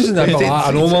 times. And I'd be like,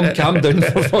 I know, mum, calm down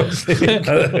for fuck's sake.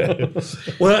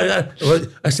 well,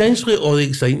 essentially, all the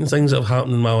exciting things that have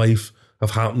happened in my life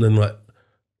have happened in like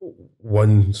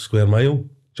 1 square mile. Do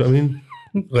you know what I mean?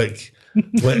 like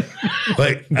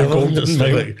everything,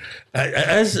 like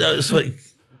it is. It's like.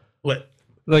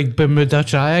 Like Bermuda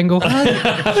Triangle.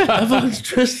 Everyone's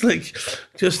just which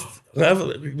is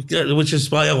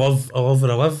why I love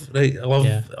where I live, right? I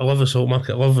love the Salt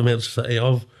Market, I love the Merchant City, I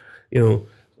love,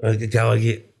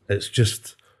 Gallagate. It's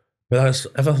just, but that's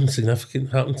everything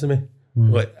significant happened to me,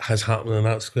 like has happened in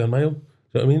that square mile. Do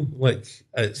you know what I mean?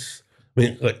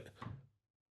 Like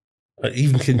I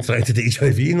even can try to do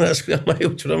HIV in that square mile. Do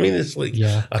you know what I mean? It's like,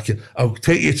 I'll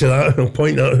take you to that and I'll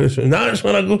point out, and that's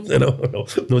when I go.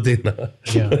 No doing that.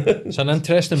 Yeah. It's an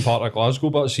interesting part of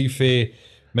Glasgow, but see if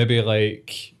maybe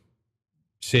like,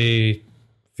 say,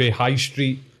 for High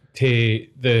Street to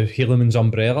the Helaman's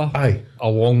Umbrella, Aye.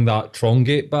 along that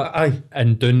Trongate bit, Aye.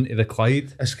 and down to the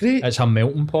Clyde. It's great. It's a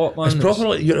melting pot, man. It's proper,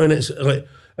 like, and it's like,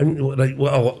 and like,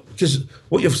 well, because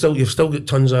what you've still got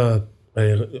tons of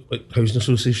like housing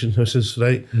association houses,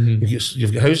 right? Mm-hmm.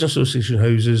 You've got housing association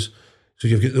houses, so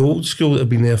you've got the old school that have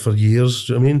been there for years.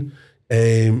 Do you know what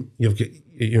I mean? You've got,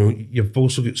 you've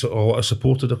also got sort of a lot of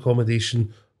supported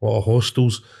accommodation, a lot of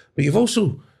hostels, but you've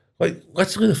also, like,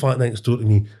 literally the flat next door to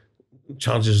me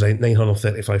charges like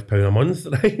 £935 a month,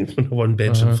 right, for a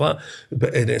 1-bedroom flat,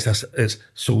 but it's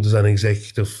sold as an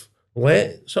executive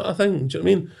let sort of thing. Do you know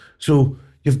what I mean? So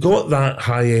you've got that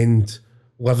high end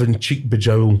living cheek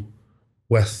bejowl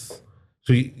with,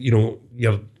 so you're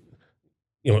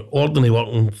ordinary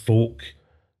working folk.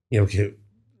 You've got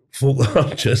folk that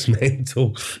are just mental.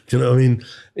 Do you know what I mean?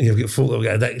 And you've got folk that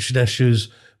have got addiction issues,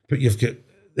 but you've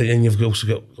also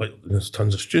got like there's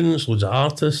tons of students, loads of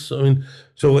artists. I mean,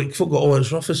 so like folk got all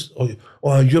it's rough as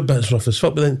your bit's rough as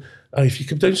fuck. But then if you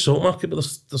come down Salt Market, but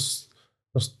there's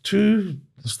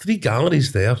 3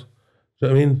 galleries there. Do you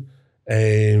know what I mean?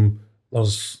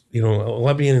 There's a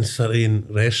Libyan and Syrian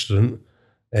restaurant.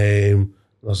 I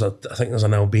think there's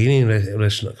an Albanian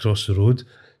restaurant across the road. Do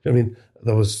you know what I mean?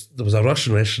 There was a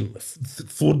Russian restaurant,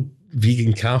 4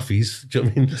 vegan cafes. Do you know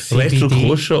what I mean? CBD. Retro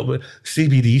clothes shop,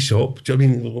 CBD shop. Do you know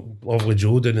what I mean? Lovely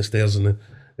Joe down the stairs in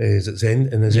the Zen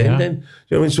end. Do you know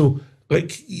what I mean? So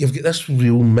like you've got this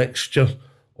real mixture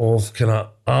of kind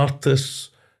of artists,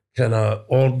 kind of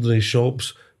ordinary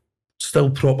shops, still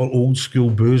proper old school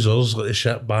boozers like the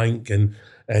Ship Bank and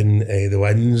the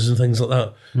Winds and things like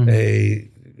that.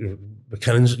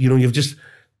 McKinnon's, you've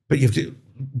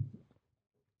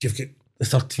got the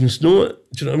 13 Snow. Do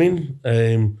you know what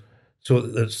I mean? So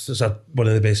it's one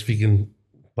of the best vegan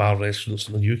bar restaurants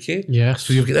in the UK. Yeah.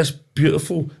 So you've got this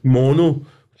beautiful mono.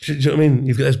 Do you know what I mean?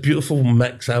 You've got this beautiful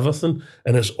mix of everything,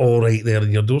 and it's all right there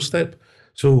in your doorstep.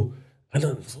 So I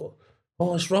thought,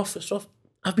 it's rough.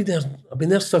 I've been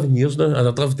there 7 years now, and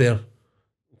I've lived there,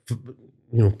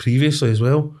 previously as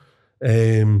well.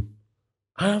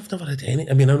 I've never had any.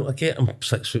 I mean, I get I'm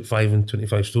 6'5" and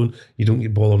 25 stone. You don't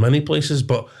get bother many places,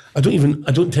 but I don't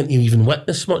tend to even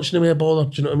witness much in the way of bother.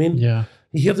 Do you know what I mean? Yeah.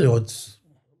 You hear the odd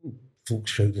folks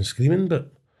shouting and screaming,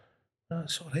 but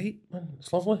it's all right, man.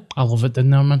 It's lovely. I love it down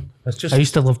there, man. It's just I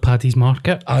used to love Paddy's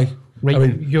Market. aye. Right, I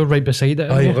mean, you're right beside it.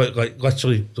 aye, aren't you? like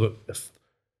literally, if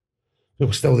it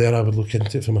was still there, I would look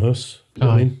into it from my house. You know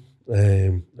what I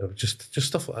mean? Just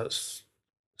stuff like that. It's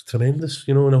tremendous,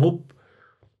 and I hope.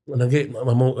 And I get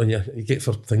my mom, and you get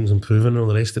for things improving and all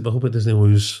the rest of it, but I hope it doesn't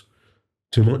lose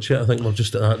too much yet. I think we're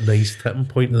just at that nice tipping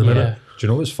point at the minute. Do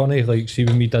you know what's funny? Like, see,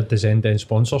 when we did the Zenden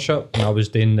sponsorship and I was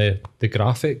doing the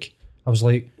graphic, I was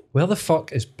like, where the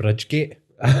fuck is Bridgegate?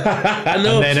 I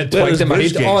know. And then it twigged in my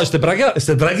head, oh, it's the Brigitte. It's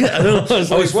the Brigitte, I know.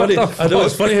 It's like, It's funny. what the I know,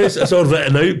 it's funny how it's all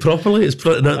written out properly. It's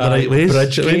written out the right ways.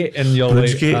 Bridgegate, and you're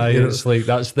Bridgegate, like, it's like,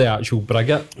 that's the actual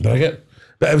Brigitte. Brigitte.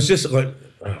 But it was just like,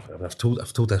 I've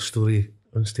told this story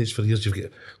on stage for years. You've got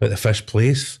like the Fish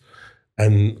Place,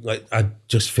 and like I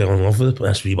just fell in love with it.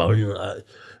 This wee boy, all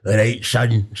right,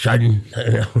 son, how's it?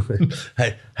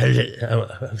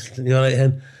 You all right,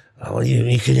 hen? Oh,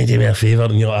 you couldn't do me a favour,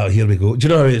 and you're like, here we go. Do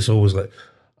you know how it's always like?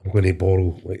 I'm going to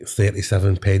borrow like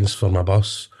 37 pence for my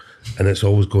bus, and it's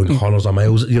always going hundreds of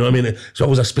miles. You know what I mean? It's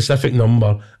always a specific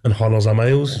number and hundreds of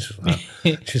miles.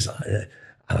 She's like, yeah.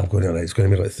 And I'm going, it's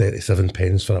going to be like 37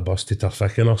 pence for a bus to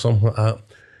Turficking or something like that.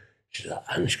 She's like,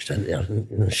 and she's in there,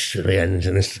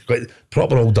 and it's quite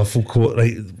proper old duffel coat,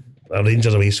 right? A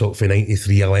Rangers away sock for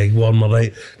 93, a leg warmer,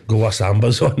 right? Go a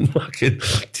Sambas on, fucking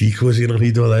Tico's in her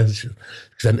head, all this.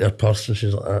 She's into her purse and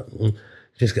she's like that. And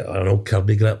she's got an old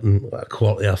Kirby grip and a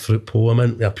quarter of a fruit pole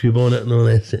mint with a pube on it and all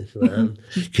this. She's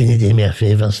like, can you do me a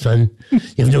favour, son?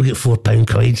 You've not got £4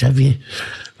 coins, have you?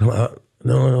 I'm like,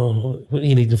 no, what are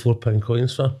you needing £4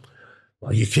 coins for?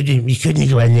 Well, you couldn't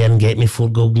go in there and get me 4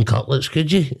 golden cutlets,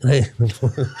 could you? Right.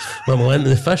 Well, I went to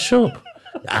the fish shop.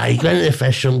 Aye, go into the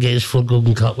fish shop and get us 4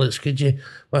 golden cutlets, could you?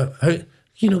 Well, how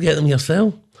you not get them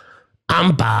yourself?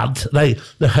 I'm barred, right?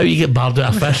 Now, how you get barred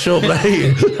at a fish shop,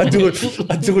 right? I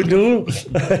don't know.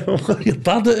 You're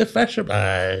barred at a fish shop?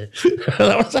 Aye.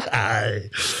 That was it, aye.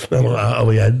 I'm like, oh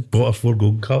yeah, bought her 4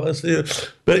 golden cutlets there.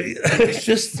 But it's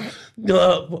just,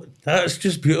 that's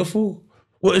just beautiful.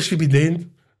 What has she been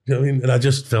doing? You know what I mean? And I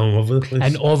just fell in love with the place.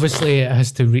 And obviously it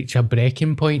has to reach a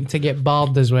breaking point to get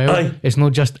barred as well. Aye. It's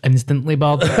not just instantly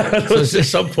barred. At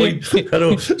some point, I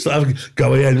know, so I've got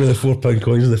away in with the £4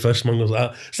 coins and the fishmonger's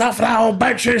like, is that for that old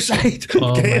bitch outside?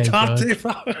 Oh Get my it hard God.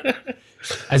 to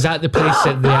Is that the place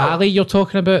at the alley you're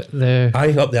talking about?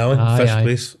 Aye, up the alley, fish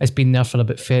place. It's been there for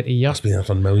about 30 years. It's been there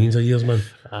for millions of years, man.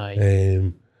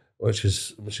 Aye. Which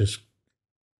is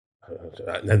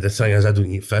and the thing is, I don't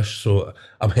eat fish, so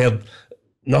I've heard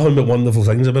nothing but wonderful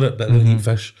things about it, but I don't eat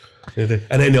fish. And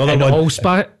then the other In one,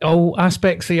 all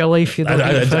aspects of your life, you don't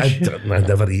eat fish. I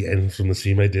never eat anything from the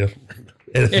sea, my dear.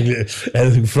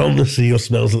 Anything from the sea or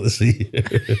smells like the sea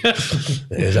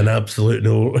is an absolute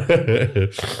no.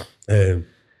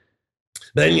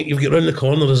 Then you've got round the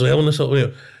corner as well in the sort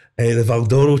of the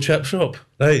Valdoro chip shop,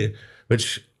 right?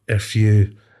 Which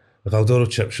the Valdoro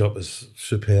chip shop is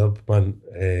superb, man.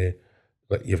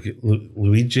 Like you've got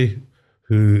Luigi,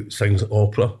 who sings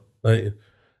opera, right?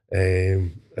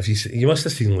 If you must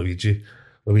have seen Luigi.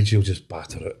 Luigi will just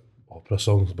batter out opera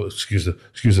songs, but excuse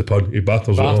the pun, he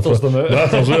batters out opera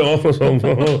songs.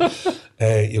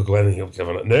 You'll go in and he'll give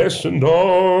it Nessun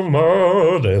Dorma,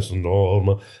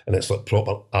 and it's like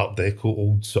proper Art Deco,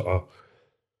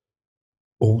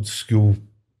 old school,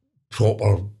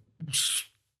 proper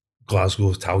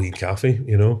Glasgow Italian cafe,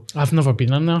 you know. I've never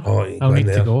been in there. Oh, I'll need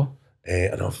to go.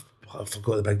 And I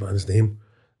forgot the big man's name.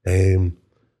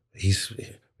 He's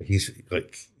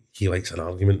like, he likes an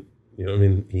argument. You know what I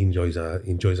mean? He enjoys a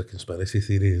conspiracy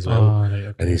theory as well. Oh, right,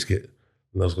 okay. And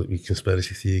there's like wee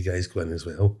conspiracy theory guys go in as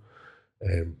well.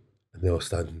 And they all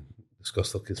stand and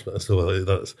discuss their conspiracy.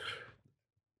 So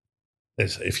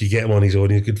if you get him on his own,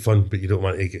 he's good fun, but you don't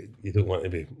want to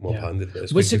be mob-handed.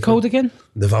 But What's it called again?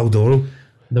 The Valdoro.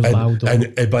 The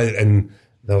Valdoro. And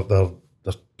their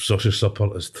sausage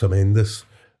supper is tremendous.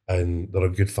 And they're a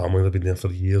good family. They've been there for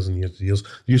years and years and years.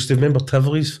 You used to remember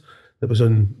Tivoli's that was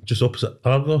on just opposite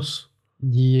Argos?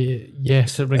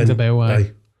 Yes, it rings a bell.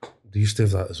 Aye. They used to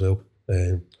have that as well.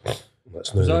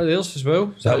 Was that theirs as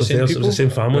well? That was theirs. It was the same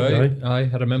family. Right. Aye,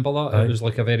 I remember that. Aye. It was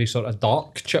like a very sort of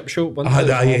dark chip shop.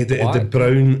 The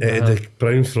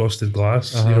brown frosted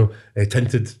glass, you know,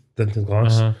 tinted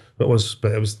glass. It was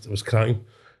cracking.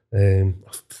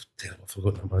 I've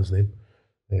forgotten that man's name.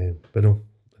 But no.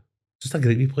 Just a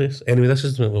great wee place. Anyway, this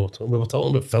is what we were talking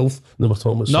about filth. And we were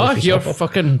talking about sausage you're supper.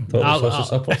 fucking. Sausage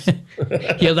suppers.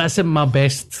 Yeah, that's my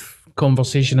best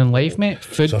conversation in life, mate.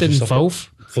 Food Sausage and supper.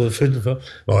 filth. For the food and filth.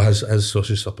 Well, his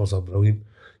sausage suppers are brilliant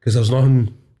because there's no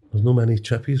many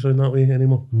chippies around that way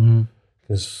anymore.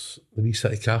 Because the wee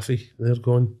city cafe, they're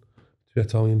gone. 2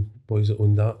 Italian boys that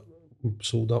owned that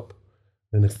sold up.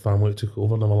 Then the family that took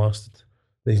over never lasted.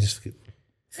 They just get.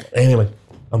 Anyway,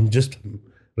 I'm just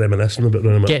reminiscing about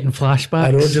running. Getting flashbacks.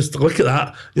 I know, just look at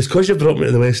that. It's because you've brought me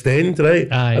to the West End,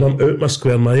 right? Aye. And I'm out my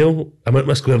square mile.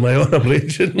 And I'm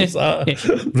raging. It's that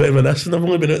reminiscing. I've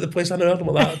only been out the place an hour. I'm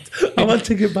like that. I want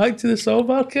to get back to the Salt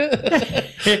Market.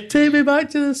 Take me back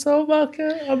to the Salt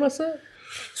Market. I miss it.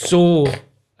 So,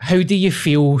 how do you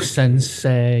feel since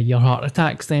your heart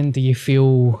attacks then? Do you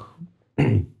feel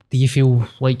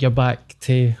like you're back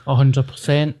to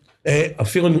 100%?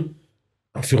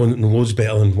 I'm feeling loads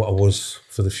better than what I was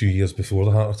for the few years before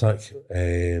the heart attack.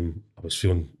 I was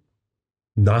feeling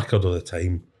knackered all the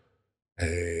time.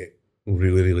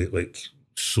 Really, really like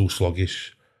so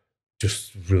sluggish.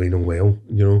 Just really not well,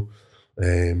 you know.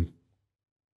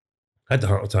 Had the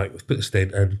heart attack, put the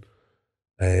stent in,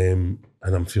 and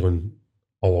I'm feeling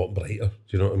a lot brighter. Do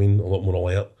you know what I mean? A lot more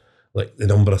alert. like the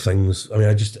number of things. I mean,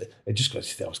 it just got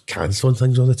to I was cancelling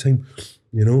things all the time,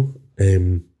 you know.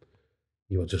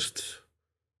 You were just,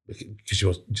 because you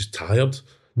were just tired.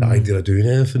 The idea of doing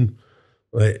anything,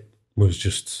 like, was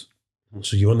just,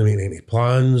 so you weren't making any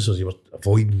plans, or you were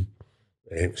avoiding,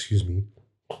 excuse me,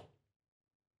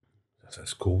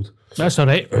 that's cold. That's all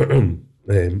right.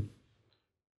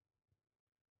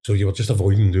 So you were just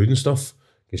avoiding doing stuff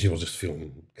because you were just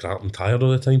feeling crap and tired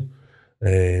all the time.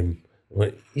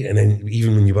 Like, and then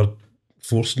even when you were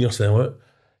forcing yourself out,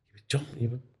 you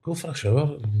would go for a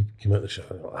shower, and you come out of the shower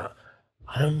and you're like,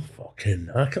 I'm fucking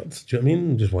knackered. Do you know what I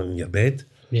mean? Just wanting your bed.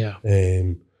 Yeah.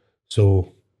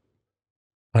 So,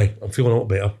 I'm feeling a lot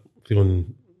better.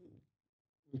 Feeling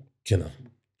kind of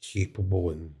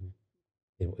capable and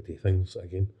able to do things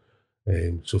again.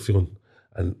 So feeling,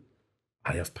 and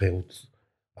I have piled.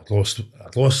 I'd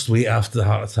lost weight after the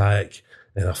heart attack,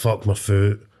 and I fucked my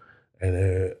foot, and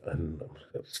I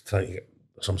was trying to get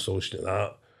some solution to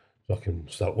that so I can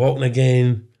start walking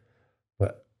again.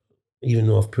 But even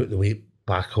though I've put the weight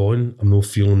back on, I'm not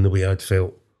feeling the way I'd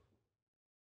felt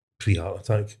pre-heart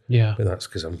attack. Yeah. But that's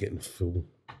because I'm getting full.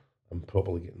 I'm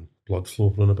probably getting blood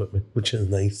flow running about me, which is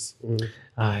nice.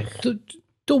 Aye.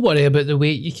 Don't worry about the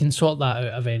weight. You can sort that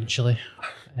out eventually.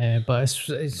 But it's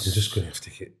I'm just going to have to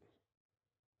get.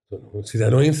 Don't know. See, the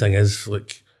annoying thing is,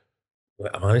 like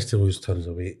I managed to lose tons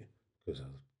of weight because of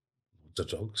loads of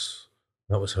drugs.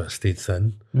 That was how I stayed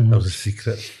thin. That was a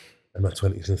secret in my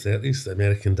 20s and 30s. The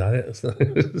American diet.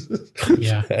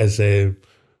 Yeah. As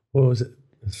what was it?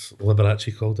 As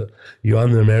Liberace called it. You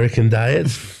on the American diet?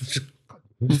 Just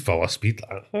full of speed.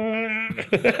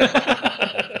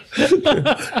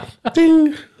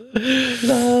 Ding.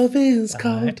 Love is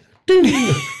cold.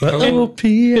 Ding. How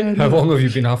long have you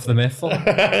been off the meth for?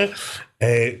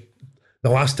 The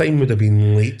last time would have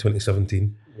been late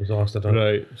 2017. Was the last I done.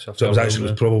 Right. So it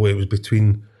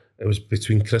was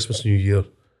between Christmas and New Year,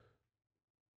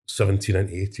 17 and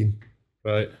 18.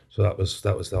 Right. So that was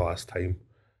the last time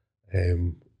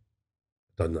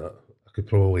done that. I could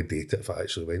probably date it if I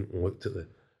actually went and looked at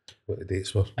what the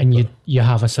dates were. And you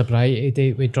have a sobriety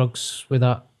date with drugs with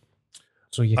that,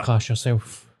 so you class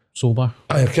yourself sober.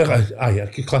 I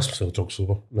could class myself drug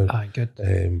sober now. Aye, good.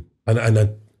 And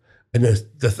the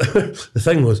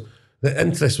thing was, the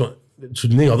interest one. So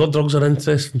no other drugs are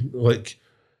interesting. Like,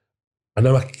 I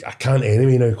know I can't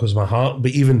anyway now because of my heart.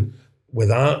 But even with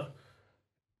that,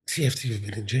 see if you've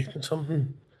been injecting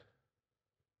something,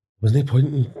 wasn't there point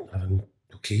in having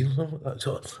cocaine or something like that?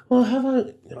 So, well, have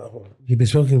I? You'd be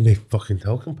smoking me fucking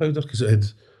talcum powder because it had,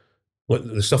 like,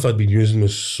 the stuff I'd been using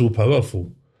was so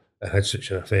powerful. It had such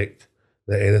an effect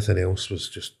that anything else was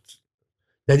just.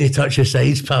 Then you touch your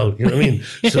sides, pal. You know what I mean?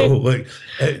 So like,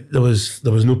 there was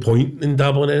no point in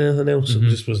dabbling in anything else. It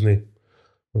just wasn't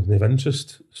of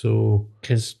interest. So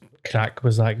because crack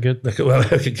was that good.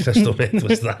 Crystal meth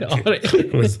was that good.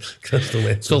 It was crystal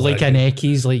meth. So like an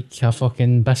Eckies, like a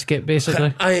fucking biscuit,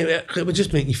 basically. It would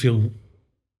just make you feel.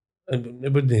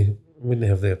 It wouldn't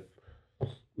have the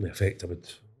effect I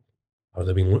would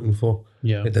have been looking for.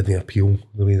 Yeah, it didn't appeal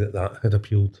the way that had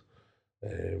appealed.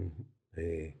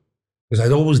 Because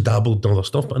I'd always dabbled in other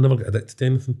stuff, but I never got addicted to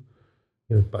anything.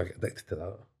 You know, but I get addicted to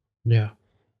that. Yeah.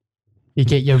 You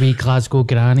get your wee Glasgow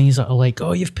grannies that are like,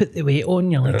 oh, you've put the weight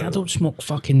on. You're like, I don't smoke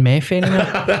fucking meth anymore.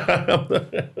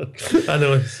 I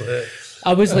know.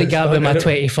 I was like that with my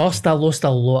 21st. I lost a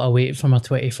lot of weight for my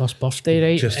 21st birthday,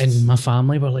 right? And my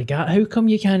family were like, how come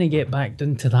you can't get back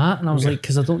down to that? And I was like,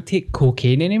 because I don't take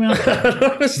cocaine anymore.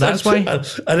 That's why.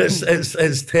 And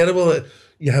it's terrible that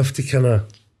you have to kind of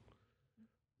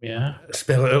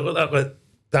spell it out like that, but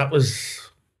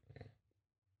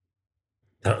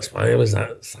that's why I was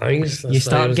that size. You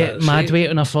start getting mad weight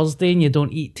on a Thursday and you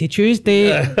don't eat till Tuesday.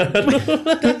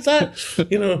 That's that,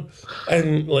 you know,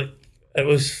 and like that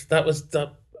was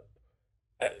that,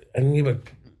 and you were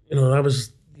in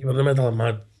the middle of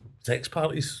mad sex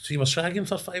parties, so you were shagging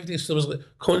for 5 days. So there was like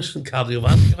constant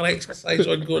cardiovascular exercise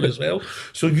ongoing as well.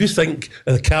 So you think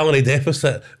of the calorie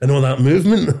deficit and all that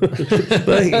movement,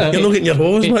 like, you're not getting your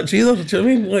hose much either. Do you know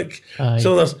what I mean? Like,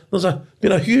 so there's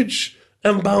been a huge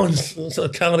imbalance, sort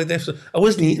of calorie deficit. I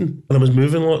wasn't eating and I was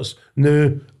moving lots.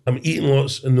 Now I'm eating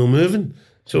lots and no moving.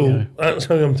 So that's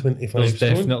how I'm 25. There's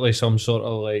definitely some sort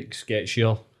of like sketch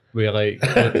here where like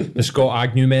the Scott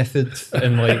Agnew method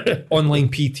and like online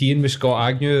PTing with Scott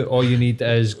Agnew, all you need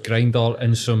is grinder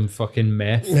and some fucking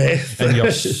meth. And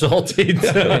you're sorted.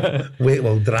 Weight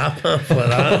will drop after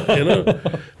that, you know.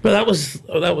 But that was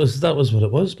what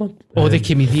it was, man. All the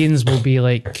comedians will be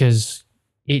like, because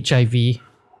HIV,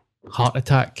 heart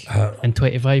attack, and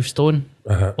 25 stone.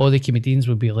 all the comedians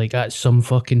would be like, "That's some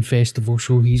fucking festival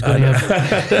show he's going to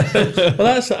have." Well,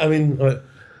 that's.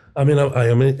 I'm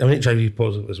HIV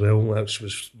positive as well.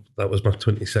 That was my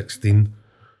 2016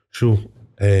 show,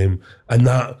 and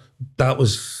that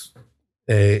was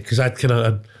because I'd kind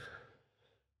of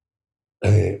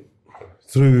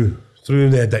through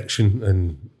the addiction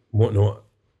and whatnot,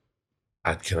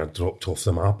 I'd kind of dropped off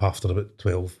the map after about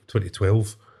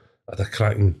 2012. I had a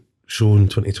cracking show in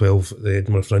 2012 at the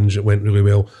Edinburgh Fringe. It went really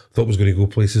well. Thought it was going to go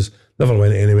places. Never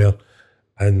went anywhere.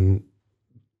 And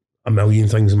a million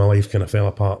things in my life kind of fell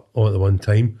apart all at the one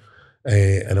time.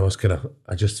 And I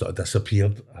just sort of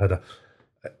disappeared. I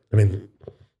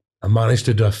managed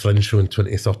to do a Fringe show in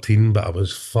 2013, but I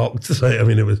was fucked. Right? I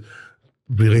mean, it was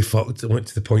really fucked. It went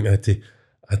to the point I had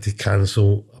to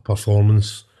cancel a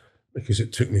performance because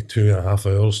it took me 2.5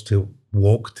 hours to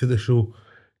walk to the show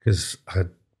because I'd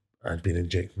been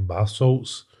injecting bath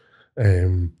salts.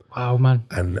 Wow, man.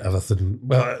 And everything.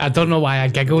 Well, I don't know why I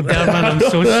giggled there, man. I'm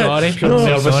so sorry.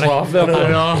 Nervous laugh there. I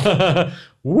know.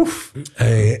 Woof.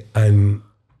 And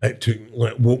it took,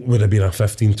 what would have been a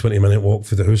 15-20 minute walk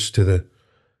for the house to the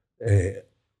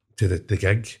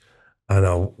gig.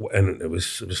 And it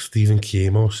was Stephen K.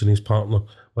 Amos and his partner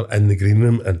were in the green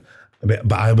room,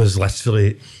 but I was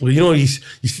literally, well, you know how you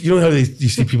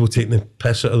see people taking the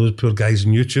piss out of those poor guys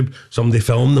on YouTube. Somebody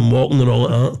filmed them walking and all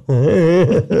like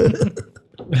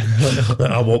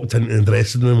that. I walked into the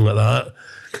dressing room like that,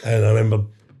 and I remember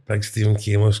big Stephen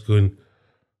K. Amos going,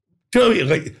 "Do you know what I mean?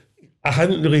 Like, I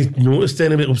hadn't really noticed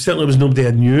anybody. Certainly, there was nobody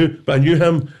I knew, but I knew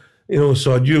him." You know,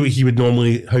 so I knew how he would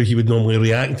normally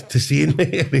react to seeing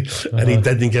me, and he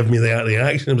didn't give me that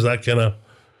reaction. It was that kind of,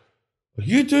 "Are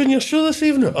you doing your show this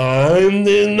evening?" "I'm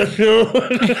doing the show."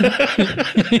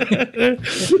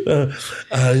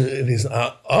 And he's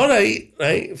like, "All right,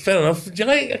 fair enough. Would you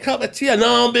like a cup of tea?" "No,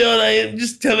 I'll be all right.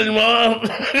 Just having more."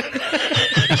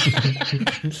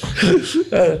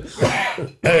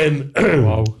 And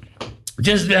Wow.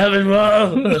 "Just be having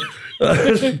more."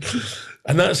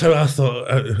 And that's how I thought.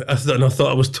 I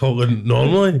thought I was talking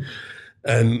normally,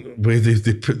 and where they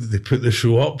put the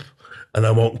show up, and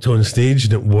I walked on stage,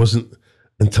 and it wasn't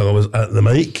until I was at the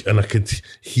mic and I could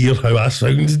hear how I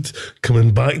sounded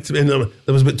coming back to me. And there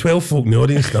was about 12 folk in the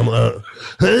audience, and I'm like,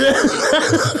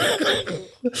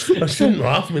 I shouldn't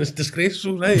laugh. I mean, it's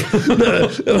disgraceful, right?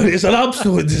 It's an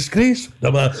absolute disgrace.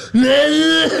 I'm like,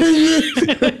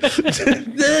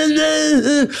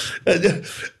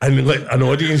 and like an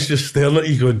audience just staring at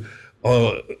you going,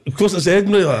 "Oh, of course it's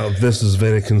Edinburgh." Like, "Oh, this is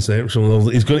very conceptual."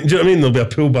 He's going, "Do you know what I mean? There'll be a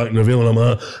pullback in the reveal," and I'm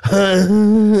like,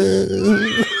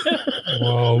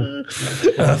 Wow.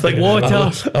 I think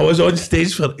Water. I was on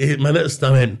stage for 8 minutes, and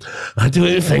I went, "I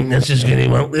don't think this is going to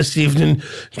work this evening.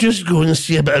 Just go and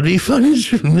see a bit of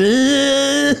refunds."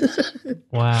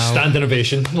 Wow. Standing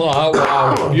ovation.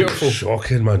 Wow. Beautiful.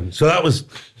 Shocking, man. So it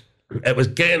was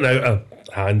getting out of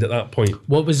hand at that point.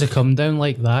 What was the come down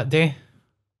like that day?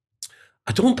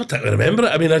 I don't particularly remember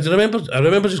it. I mean, I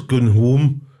remember just going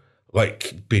home,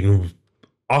 like being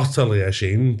utterly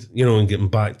ashamed, you know, and getting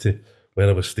back to where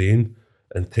I was staying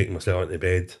and taking myself into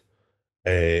bed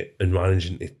and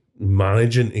managing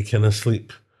to kind of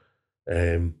sleep.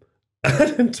 And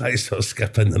then try to sort of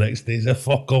skip in the next day. So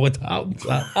fuck all it happened.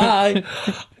 Like, "Hi."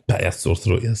 Bit of a sore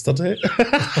throat yesterday.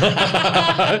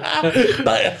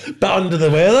 bit under the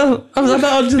weather. I was a bit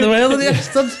under the weather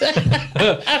yesterday.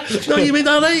 No, you made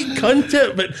a right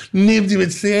content, but nobody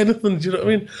would say anything. Do you know what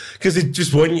I mean? Because they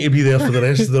just want you to be there for the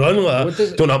rest of the run. Like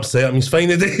that. Don't upset him. He's fine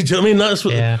today. Do you know what I mean? That's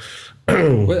what. Yeah.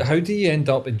 How do you end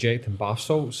up injecting bath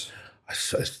salts?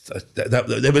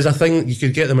 There was a thing, you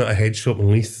could get them at a head shop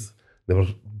in Leith. They were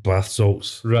bath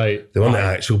salts. Right. They weren't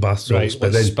actual bath salts, Right.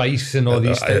 but Like then spice and all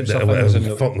these types of things.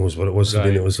 And fuck knows what it was. I mean,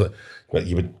 Right. it was like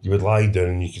you would lie down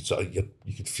and you could sort of, you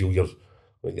could feel your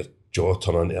jaw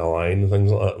turn into a line and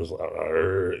things like that. It was like,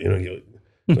 you know,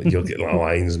 you're getting like a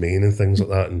lion's mane and things like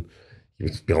that, and you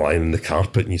would be lying in the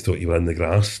carpet and you thought you were in the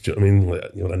grass. Do you know what I mean?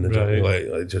 Like you were in the Right.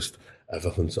 like just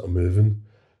everything sort of moving.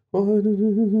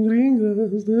 Green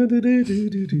grass.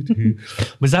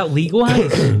 Was that legal?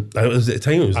 It was at the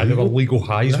time. It was I never legal. legal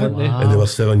highs, weren't they? And they were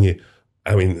selling you,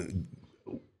 I mean,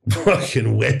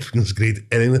 fucking weapons grade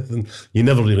anything. You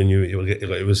never really knew what you were getting.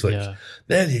 Like, it was like,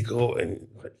 there you go, and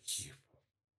like,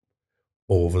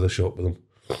 all over the shop with them.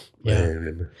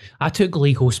 Yeah. I took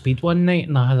legal speed one night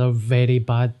and I had a very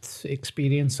bad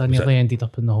experience. I nearly ended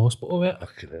up in the hospital with it.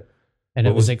 And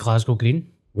it was at Glasgow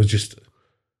Green. What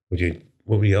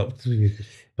were you up to?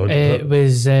 It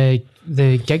was the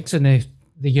gigs and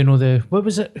the what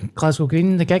was it? Glasgow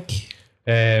Green, the gig?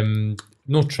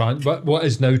 No what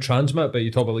is now Transmit, but you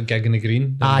talk about like Gig in the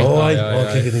Green.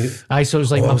 Aye. Aye. So it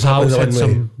was like Oh, my was that pals the had one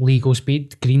some Legal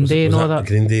Speed, Green Day and all that.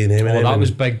 Green Day and Eminem. Oh, that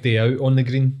was big day out on the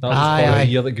Green. That was probably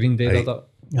the year that Green Day did that.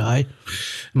 Aye.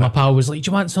 My pal was like, do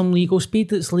you want some Legal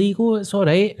Speed? It's legal, it's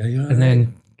alright. Yeah, you're and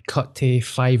then cut to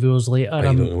 5 hours later, you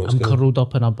don't know what's I'm going on. curled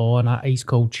up in a ball in an ice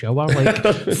cold shower, like,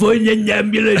 phone an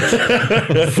ambulance,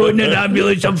 phone an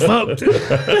ambulance, I'm fucked.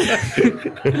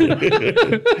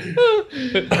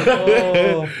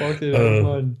 Oh, fucking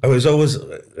man. I was always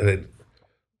kind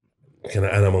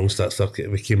of in amongst that circuit.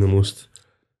 It became the most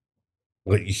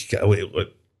like you could get away with.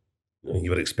 You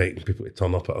were expecting people to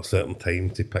turn up at a certain time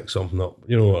to pick something up,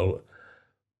 you know,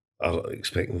 or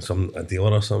expecting a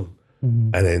dealer or something,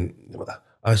 and then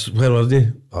I said, where were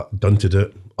they? Done to do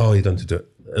it. Oh, you done to do it.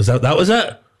 Is that was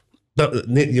it?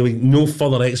 No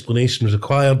further explanation was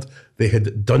required. They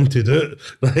had done to do it.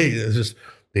 Like, it's just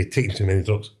they'd taken too many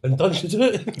drugs and done to do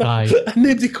it. Aye. And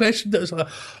nobody questioned it. It was like,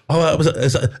 oh,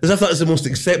 as if that's the most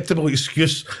acceptable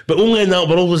excuse. But only in that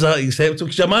world was that acceptable.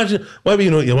 Because you imagine, maybe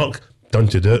you know at your work, done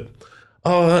to do it.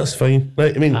 Oh, that's fine.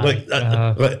 Right? I mean, like,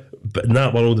 but in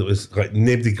that world, it was like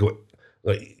nobody got.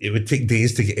 Like, it would take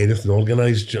days to get anything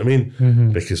organised, do you know what I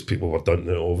mean? Because people were done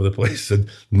it all over the place and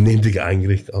nobody got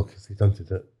angry. Oh, because they done to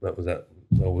it. That was it.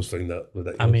 I always find that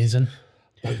ridiculous. Amazing.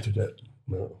 Done to it.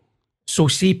 No. So,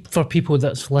 see, for people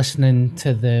that's listening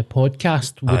to the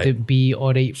podcast, would it be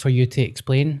all right for you to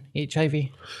explain HIV?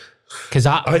 Because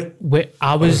I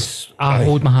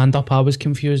hold my hand up. I was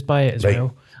confused by it as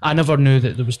well. I never knew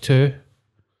that there was two.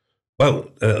 Well,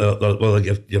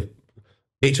 you've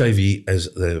HIV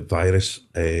is the virus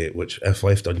which, if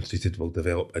left untreated, will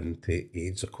develop into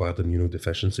AIDS, acquired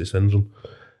immunodeficiency syndrome.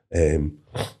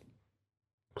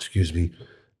 Excuse me.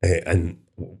 And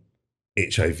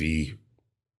HIV,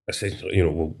 essentially, you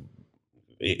know,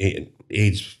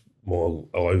 AIDS will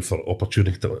allow for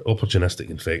opportunistic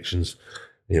infections,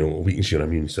 you know, weakens your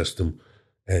immune system,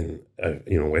 and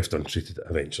you know, left untreated,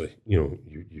 eventually, you know,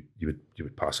 you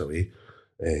would pass away.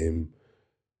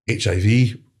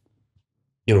 HIV.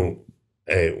 You know,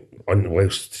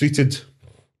 whilst treated,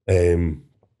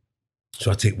 so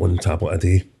I take one tablet a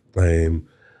day,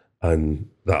 and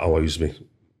that allows me,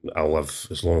 I'll live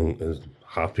as long as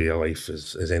happy a life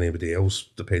as anybody else,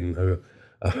 depending how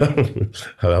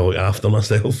I look after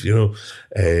myself, you know,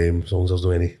 as long as there's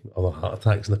no any other heart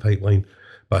attacks in the pipeline.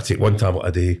 But I take one tablet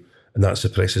a day, and that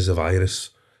suppresses the virus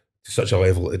to such a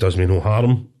level that it does me no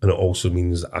harm, and it also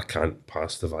means that I can't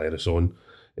pass the virus on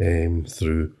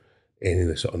through any of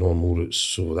the sort of normal routes.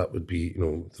 So that would be, you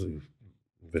know, through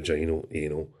vaginal,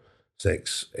 anal,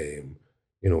 sex,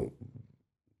 you know,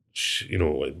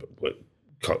 like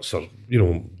cuts, or, you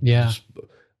know,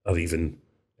 or even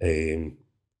if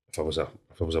I was a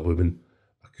woman,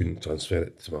 I couldn't transfer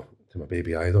it to my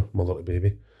baby either, mother to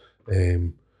baby.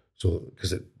 So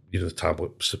because you know, the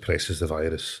tablet suppresses the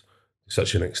virus to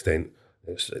such an extent,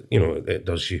 it's, you know, it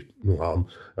does you no harm.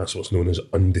 That's what's known as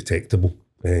undetectable.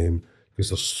 Because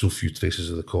there's so few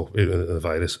traces of the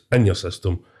virus in your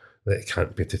system that it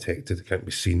can't be detected, it can't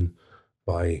be seen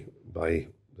by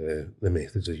the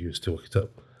methods they use to look at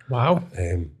it. Wow.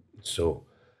 So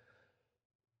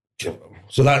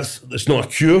it's not a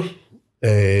cure,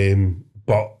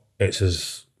 but it's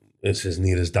as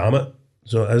near as damn it.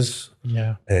 So it is.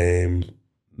 Yeah.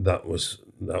 That was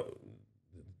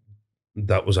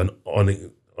an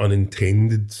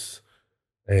unintended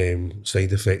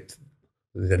side effect.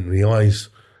 They didn't realise.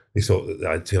 They thought that the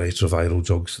antiretroviral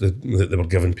drugs that they were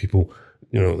giving people,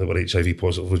 you know, that were HIV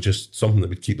positive, was just something that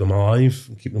would keep them alive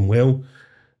and keep them well.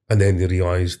 And then they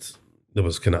realised there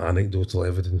was kind of anecdotal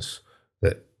evidence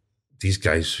that these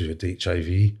guys who had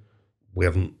HIV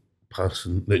weren't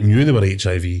passing, that knew they were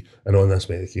HIV and on this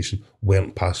medication,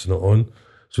 weren't passing it on.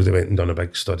 So they went and done a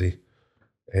big study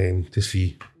to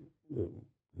see, you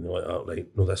know, like that,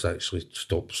 right, no, this actually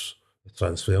stops the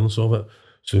transference of it.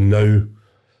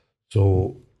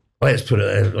 So let's put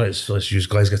it in, let's use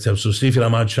Glasgow terms. So say if you're a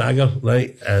mad shagger,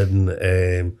 right,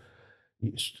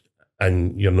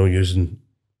 and you're not using,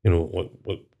 you know,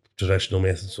 what traditional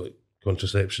methods like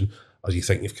contraception, or you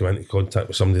think you've come into contact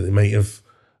with somebody that might have,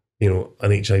 you know,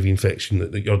 an HIV infection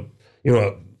that you're, you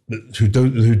know, who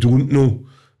don't know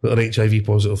that they're HIV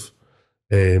positive,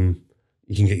 you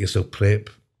can get yourself PrEP,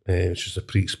 which is a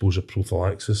pre-exposure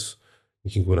prophylaxis.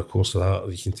 You can go on a course of that,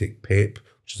 or you can take PEP,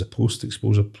 which is a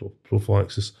post-exposure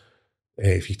prophylaxis.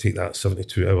 If you take that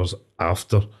 72 hours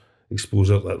after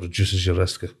exposure, that reduces your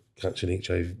risk of catching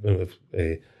HIV,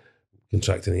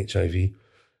 contracting HIV.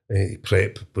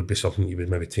 PrEP would be something you would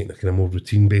maybe take on a kind of more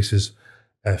routine basis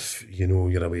if you know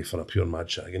you're away for a pure mad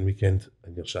shagging weekend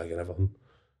and you're shagging everything.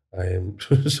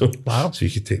 Wow. So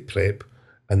you could take PrEP,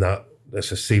 and that's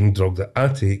the same drug that I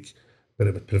take, but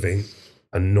it would prevent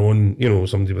a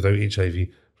somebody without HIV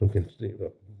from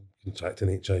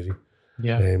contracting HIV.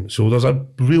 Yeah. So there's a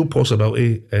real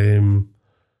possibility, in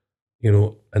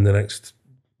the next,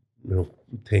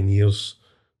 10 years,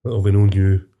 that there'll be no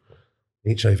new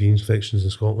HIV infections in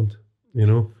Scotland. I mean,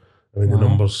 Wow.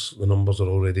 the numbers are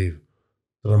already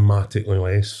dramatically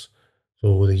less.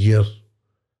 So the year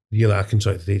that I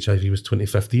contracted HIV was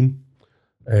 2015,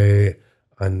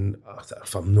 and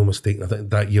if I'm no mistaken, I think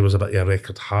that year was about a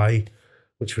record high,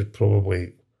 which would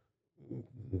probably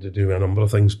do with a number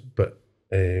of things, but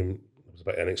there was a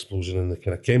bit of an explosion in the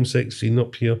kind of chemsex scene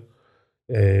up here.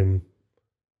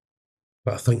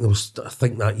 But I think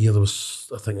that year I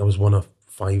was one of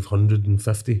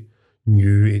 550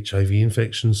 new HIV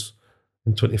infections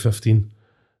in 2015.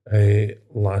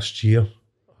 Last year,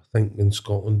 I think in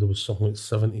Scotland there was something like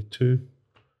 72,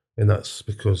 and that's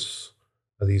because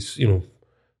of these,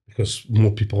 because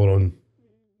more people are on,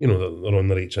 they're on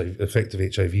their effective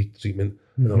HIV treatment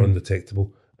and they're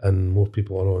undetectable, and more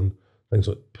people are on things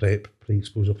like PrEP,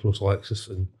 pre-exposure prophylaxis,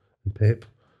 and PEP.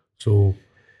 So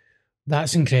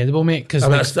that's incredible, mate. Because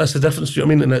that's the difference. Do you know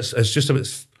what I mean? And it's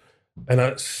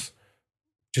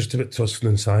just about trusting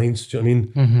in science. Do you know what I mean?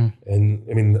 Mm-hmm. And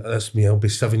I mean, that's me. I'll be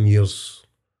 7 years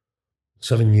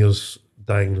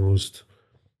diagnosed.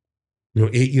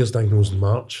 8 years diagnosed in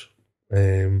March.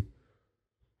 8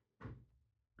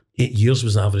 years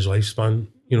was the average lifespan.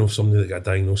 Of somebody that got a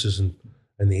diagnosis in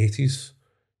the 80s.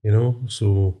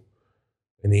 So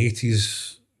in the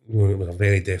 80s, it was a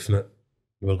very definite.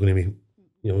 We're going to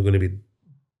be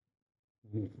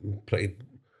pretty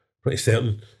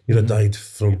certain you'd have died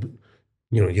from,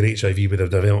 your HIV would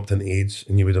have developed into AIDS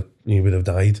and you would have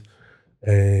died.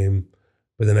 By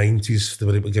the 90s, they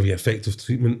were able to give you effective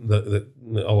treatment that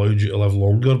allowed you to live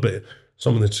longer, but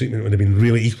some of the treatment would have been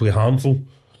really equally harmful.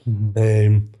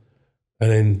 And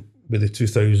then by the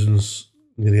 2000s,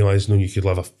 they realised, you could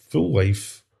live a full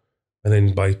life. And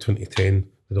then by 2010,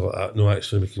 they were like, no,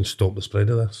 actually, we can stop the spread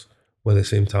of this with the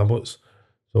same tablets.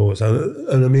 So it's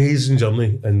an amazing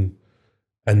journey in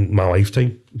my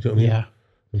lifetime. Do you know what I mean? Yeah.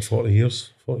 In 42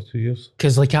 years.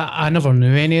 Because I never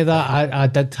knew any of that. I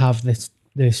did have the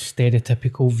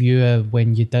stereotypical view of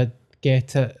when you did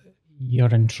get it, you're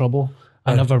in trouble.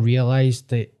 I never realised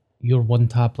that you're one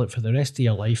tablet for the rest of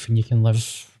your life and you can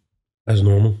live as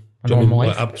normal. A normal life.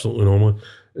 Like, absolutely normal.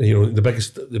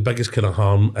 The biggest kind of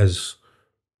harm is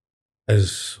a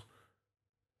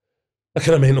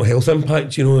kind of mental health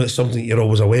impact. It's something you're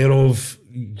always aware of.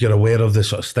 You're aware of the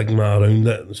sort of stigma around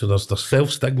it. So there's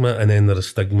self-stigma, and then there's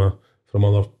stigma from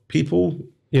other people,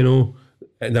 and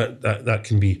that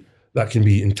can be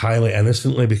entirely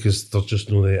innocently because there's just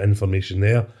no the information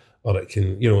there, or it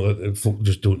can, folk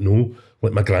just don't know.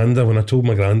 Like my granda, when I told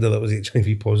my granda that was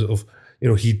HIV positive,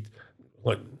 he'd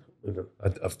like,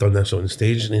 I've done this on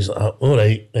stage, and he's like, all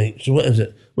right, so what is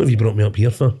it? What have you brought me up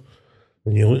here for?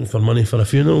 And you're looking for money for a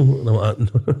funeral? And I'm like,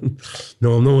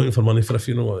 no, I'm not looking for money for a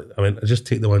funeral. I went, I just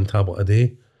take the one tablet a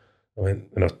day. I went,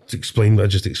 and I explained what I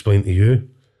just explained to you.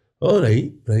 All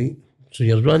right. So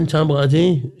you're one tablet a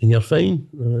day and you're fine?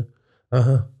 I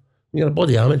went, You're a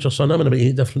body amateur, son. I'm in about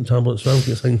 8 different tablets. So I'll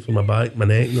get things for my back, my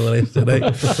neck, and all the rest of it.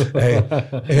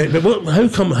 But how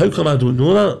come I don't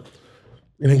know that?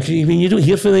 I mean, you don't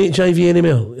hear from the HIV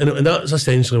anymore. And that's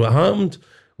essentially what happened.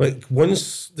 Like,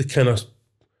 once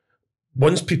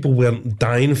people weren't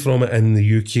dying from it in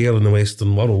the UK or in the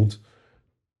Western world,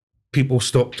 people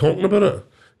stopped talking about it.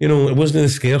 It wasn't a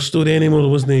scare story anymore. There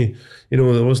wasn't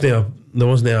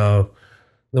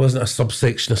a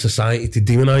subsection of society to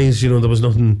demonise. There was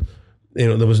nothing.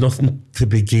 There was nothing to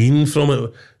be gained from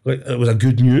it. Like, it was a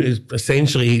good news.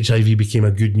 Essentially, HIV became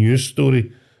a good news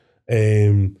story,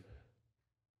 and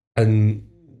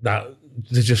that.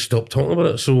 They just stopped talking about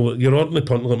it. So your ordinary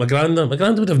punt, like my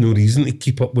granda would have no reason to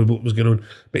keep up with what was going on,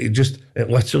 but it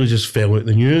literally just fell out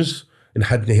the news and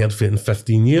hadn't heard for it in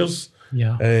 15 years.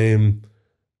 Yeah.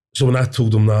 So when I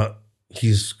told him that,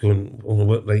 he's going,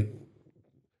 right,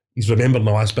 he's remembered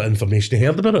the last bit of information he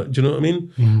heard about it. Do you know what I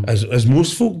mean? As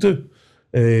most folk do.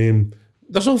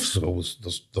 There's also always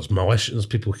there's malicious. There's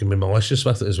people who can be malicious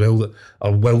with it as well that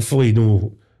are willfully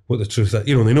know what the truth is.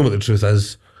 They know what the truth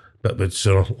is, but would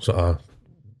sort of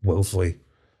willfully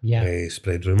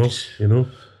spread rumours,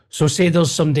 So say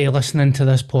there's somebody listening to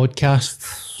this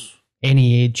podcast,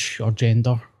 any age or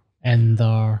gender, and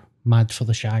they're mad for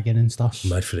the shagging and stuff.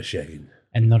 Mad for the shagging.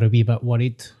 And they're a wee bit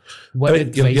worried. What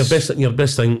advice? Your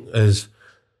best thing is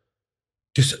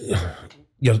just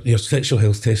your sexual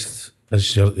health test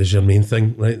is your main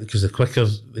thing, right? Because the quicker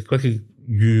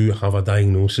you have a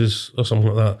diagnosis or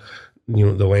something like that, you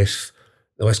know, the less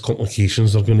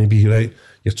complications are going to be, right?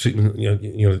 Your treatment,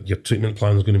 your treatment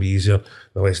plan is going to be easier.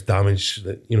 The less damage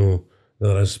that, you know,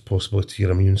 there is possibly to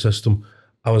your immune system.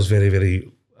 I was very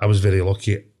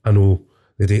lucky. I know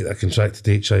the date that I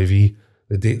contracted HIV,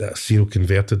 the date that I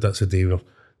seroconverted, that's the day where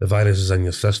the virus is in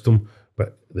your system,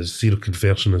 but the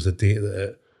seroconversion is the date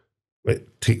that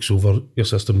it takes over your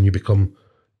system and you become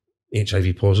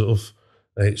HIV positive,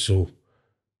 right? So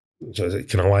it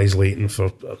kind of lies latent for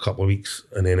a couple of weeks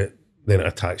and then it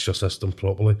attacks your system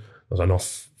properly. There's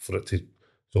enough for it to,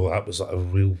 so that was like a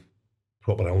real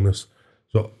proper illness.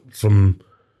 So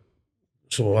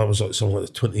I was like something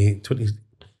like the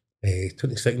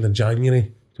 22nd of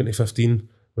January 2015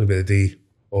 would be the day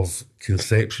of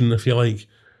conception, if you like.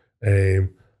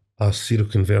 I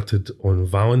seroconverted on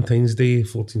Valentine's Day,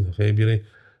 14th of February,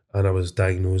 and I was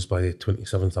diagnosed by the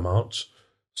 27th of March.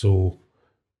 So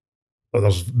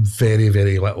there's very,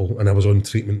 very little, and I was on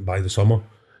treatment by the summer,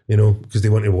 you know, because they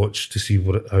want to watch to see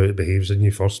how it behaves in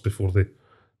you first before they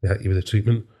hit you with the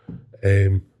treatment.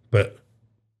 But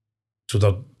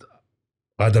so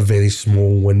I had a very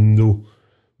small window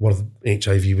where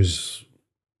HIV was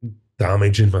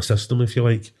damaging my system, if you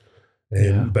like.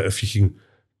 But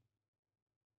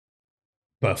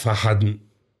if I hadn't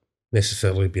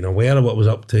necessarily been aware of what I was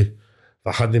up to, if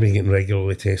I hadn't been getting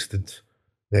regularly tested,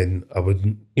 then I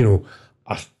wouldn't, you know,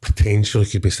 I potentially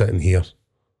could be sitting here,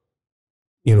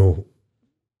 you know,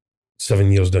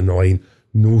 7 years down the line,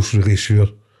 no really sure.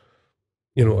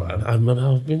 You know, I've had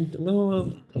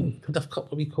a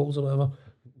couple of wee calls or whatever.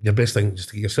 Your best thing is just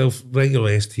to get yourself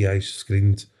regular STI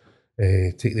screened,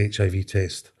 take the HIV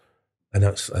test, and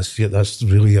that's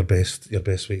really your best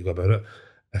way to go about it.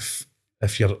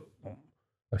 If you're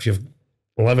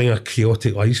living a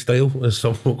chaotic lifestyle, as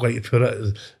some folk like to put it,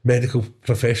 as medical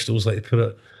professionals like to put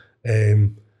it,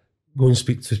 go and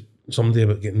speak to somebody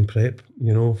about getting PrEP.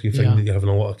 You know, if you find that you're having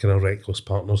a lot of kind of reckless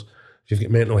partners, if you've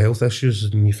got mental health issues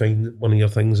and you find that one of your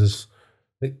things is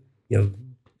like you're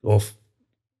off,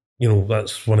 you know,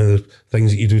 that's one of the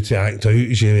things that you do to act out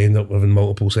is you end up having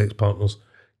multiple sex partners.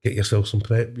 Get yourself some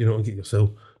PrEP, you know, and get yourself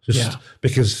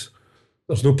because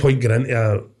there's no point getting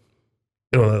into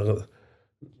a,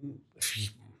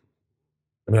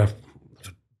 you know,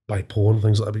 bipolar and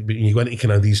things like that, but when you go into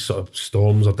kind of these sort of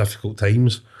storms or difficult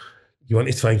times, you want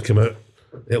to try and come out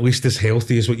at least as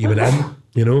healthy as what you were in,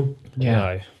 you know?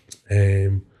 Yeah.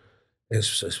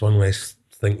 It's one less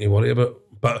thing to worry about.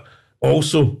 But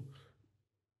also,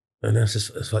 and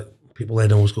it's like people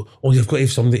then always go, oh, you've got to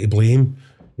have somebody to blame.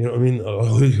 You know what I mean? Or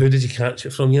who did you catch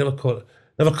it from? You never caught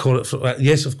it from,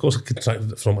 yes, of course I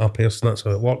contracted it from a person, that's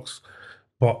how it works.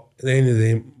 But at the end of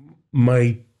the day,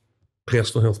 my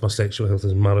personal health, my sexual health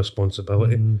is my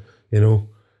responsibility, you know.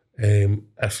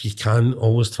 If you can,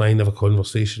 always try and have a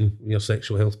conversation with your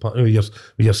sexual health partner, with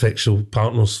your sexual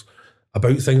partners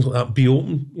about things like that. Be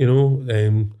open, you know.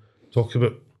 Talk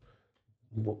about,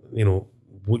 you know,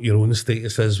 what your own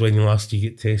status is when last you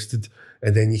get tested,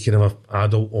 and then you can have an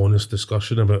adult, honest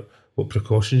discussion about what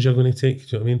precautions you're going to take.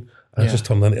 Do you know what I mean? I just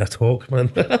turned into a talk, man.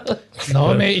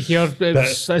 No, mate, here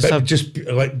just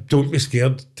like, don't be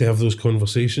scared to have those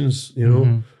conversations, you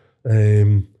know,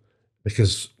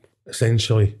 because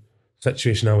essentially, the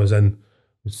situation I was in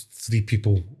was 3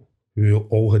 people who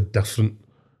all had different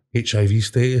HIV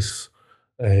status,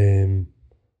 and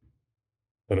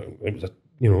it was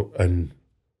you know, and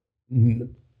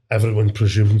everyone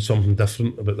presumed something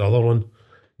different about the other one.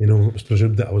 You know, it was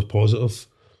presumed that I was positive.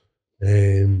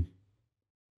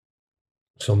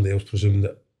 Somebody else presumed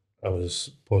that I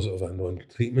was positive and on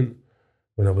treatment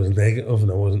when I was negative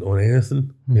and I wasn't on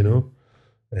anything, you know.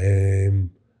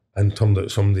 And turned out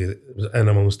somebody that was in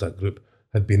amongst that group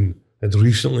had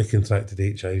recently contracted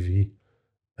HIV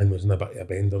and was in a bit of a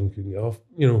bender and couldn't get off,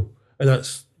 you know.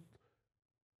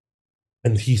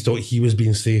 And he thought he was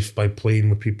being safe by playing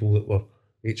with people that were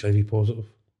HIV positive.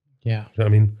 Yeah. Do you know what I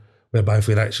mean? Whereby if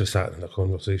we'd actually sat in a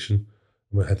conversation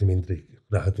and we hadn't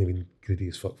been greedy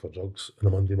as fuck for drugs on a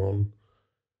Monday morning,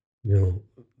 you know,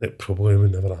 it probably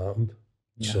would never have happened.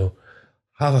 Yeah. So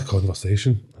have a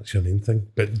conversation, that's your main thing.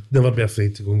 But never be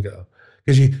afraid to go and get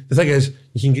because the thing is,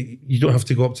 you don't have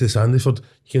to go up to the Sandyford.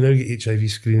 You can now get HIV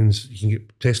screenings, you can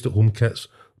get test at home kits,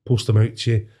 post them out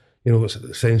to you. You know, it's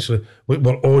essentially,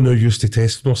 we're all now used to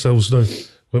testing ourselves now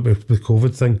with the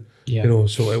COVID thing. Yeah. You know,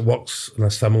 so it works in a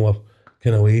similar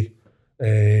kind of way.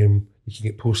 You can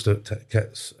get post-out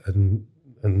kits and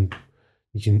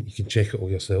you can check it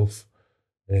all yourself.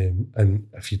 And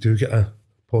if you do get a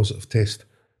positive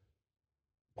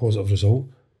result,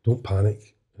 don't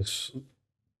panic. It's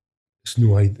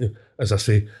no ideal, as I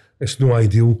say, it's no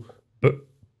ideal, but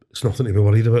it's nothing to be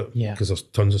worried about. Yeah. Because there's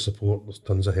tons of support, there's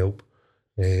tons of help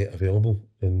available,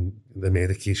 and the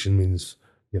medication means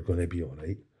you're going to be all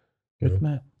right. Good,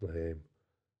 mate.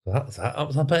 That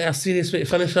was a bit of a serious way to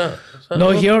finish that.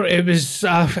 No, here it was.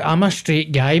 I'm a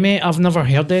straight guy, mate. I've never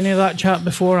heard any of that chat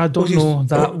before. I don't know.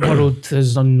 That world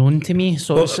is unknown to me,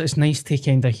 so it's nice to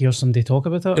kind of hear somebody talk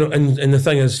about it. And the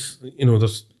thing is,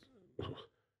 there's,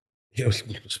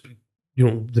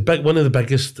 one of the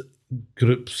biggest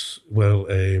groups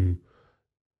where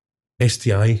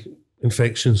STI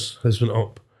infections has went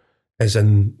up is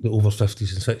in the over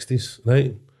 50s and 60s,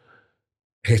 right?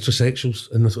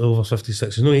 Heterosexuals in the over 50s,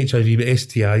 60s, no HIV, but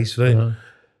STIs, right? Uh-huh.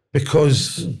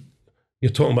 Because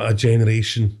you're talking about a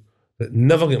generation that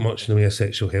never get much in the way of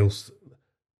sexual health,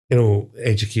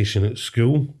 education at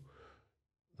school.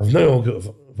 They've now all got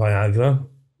Viagra.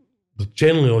 They're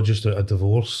generally all just out of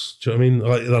divorce. Do you know what I mean?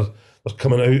 Like they're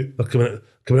coming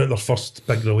out their first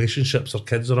big relationships. Their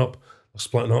kids are up, they're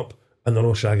splitting up, and they're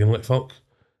all shagging like fuck.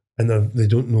 And they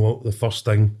don't know the first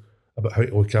thing about how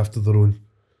to look after their own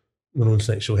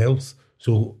sexual health.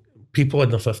 So people in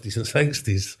their 50s and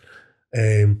 60s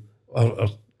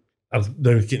are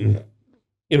now getting,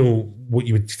 what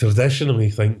you would traditionally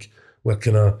think were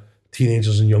kind of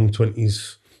teenagers and young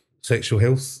 20s sexual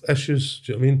health issues.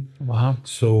 Do you know what I mean? Wow.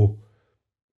 So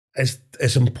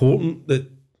it's important that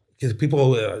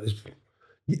people,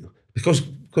 because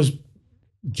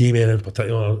gay men in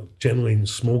particular are generally in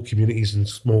small communities and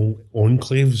small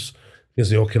enclaves, because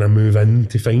they all kind of move in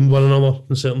to find one another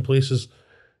in certain places.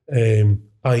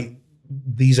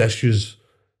 These issues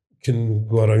can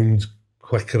go around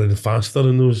quicker and faster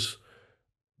in those,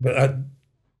 but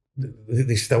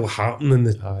they still happen in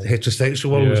the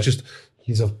heterosexual world. Yeah. It's just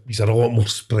these are a lot more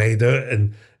spread out,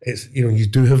 and it's you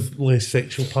do have less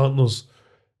sexual partners,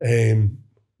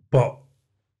 but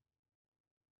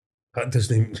that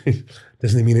doesn't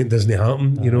mean it doesn't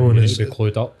happen, and it's be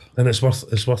clued up. And it's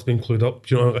worth being clued up.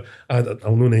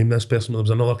 I'll no name this person, but there was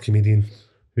another comedian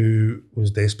who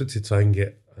was desperate to try and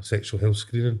get a sexual health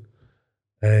screening,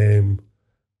 and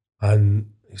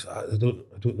he's I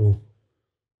don't know.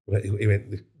 He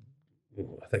went.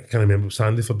 I can't remember.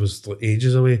 Sandyford was like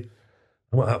ages away.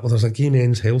 I'm like, well, there's a gay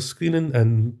men's health screening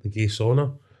in the gay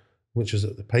sauna, which is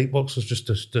at the Pipe Box, was just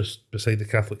beside the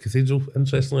Catholic Cathedral.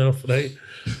 Interestingly enough, right?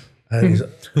 And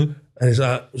he's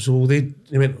like, so he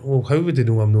went, well, how would they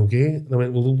know I'm no gay? And I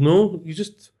went, well, no, you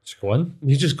just go in.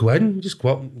 You just go in, you just go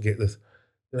up and get this.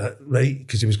 Right,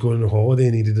 because he was going on holiday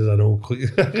and he needed an old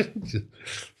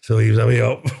so he was away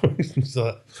up.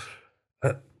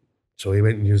 So he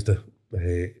went and used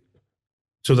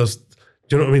so there's, do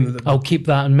you know what I mean? I'll keep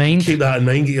that in mind. Keep that in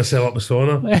mind, get yourself up the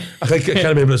sauna. I can't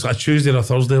remember, it's like a Tuesday or a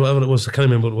Thursday, whatever it was, I can't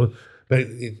remember what it was. But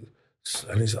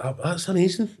and he's like, that's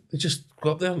amazing. They just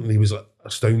go up there, and he was like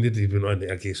astounded he'd been on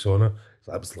a gay sauna.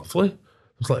 That was lovely. It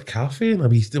was like a cafe, and they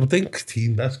were doing tea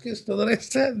and biscuits and all the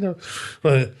rest of it.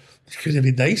 Like, could it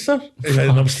be nicer? And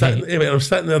I'm sitting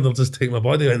there, they'll just take my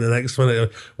body, and the next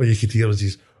minute, what you could hear was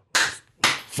these,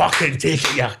 fucking take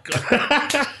it, yeah.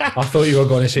 I thought you were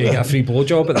going to say get a free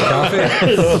blowjob at the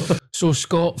cafe. So,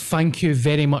 Scott, thank you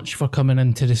very much for coming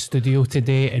into the studio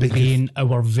today and being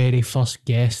our very first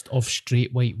guest of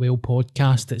Straight White Whale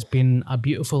podcast. It's been a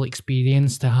beautiful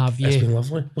experience to have you. It's been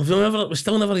lovely. We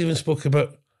still never even spoke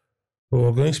about what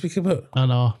we're going to speak about. I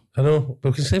know, but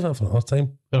we can save that for another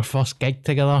time. Our first gig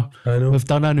together. I know. We've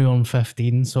done a new on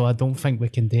 15, so I don't think we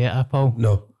can do it, Paul.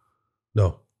 No.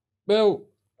 Well,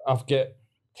 I've got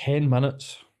 10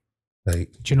 minutes. Right.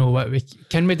 Do you know what?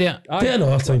 Can we do it? Do it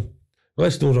another time.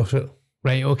 Let's don't rush it.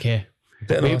 Right, okay.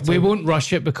 Do it another time. We won't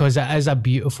rush it because it is a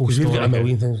beautiful story. We've got a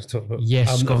million things to talk about.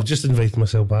 Yes, Scott. I've just invited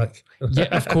myself back. Yeah,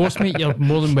 of course, mate. You're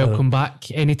more than welcome back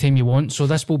anytime you want. So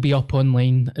this will be up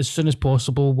online as soon as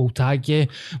possible. We'll tag you.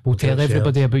 We'll tell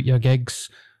everybody about your gigs.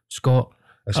 Scott,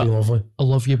 It's been lovely. I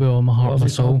love you with all my heart and my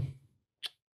soul.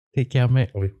 Take care,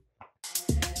 mate. Love you.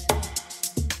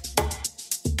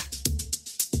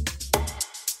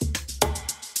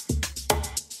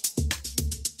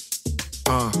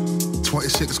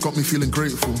 26 got me feeling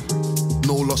grateful.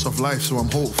 No loss of life, so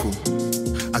I'm hopeful.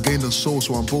 I gained a soul,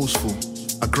 so I'm boastful.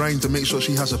 I grind to make sure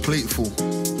she has a plate full.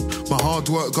 My hard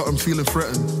work got them feeling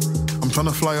threatened. I'm trying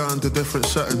to fly her into different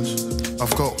settings.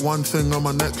 I've got one thing on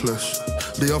my necklace.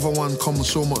 The other one comes with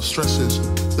so much stresses.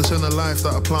 This ain't a life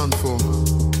that I planned for.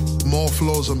 More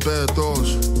flaws and bare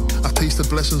doors. I tasted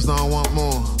blessings, now I want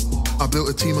more. I built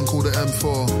a team and called it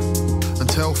M4.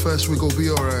 Until first we go be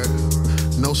alright.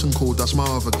 Nelson called, that's my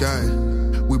other guy.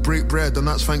 We break bread and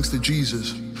that's thanks to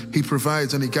Jesus. He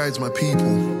provides and he guides my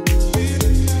people.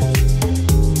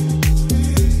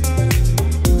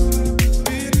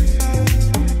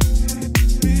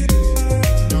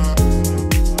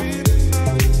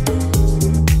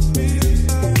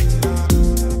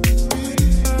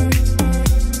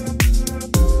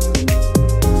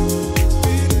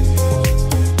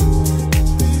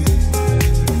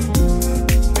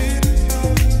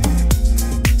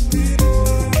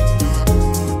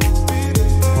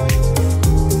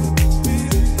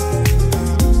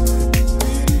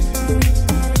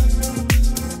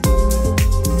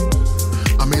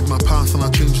 mouth and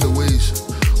I change the ways.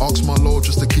 Ask my Lord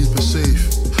just to keep us safe.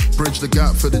 Bridge the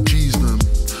gap for the G's, them.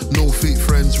 No fake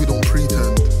friends, we don't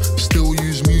pretend. Still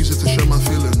use music to share my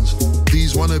feelings.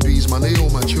 These wannabes, man, they all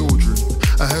my children.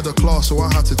 Ahead of class, so I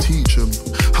had to teach them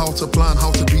how to plan, how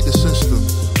to beat the system.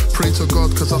 Pray to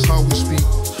God, cause that's how we speak.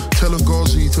 Tell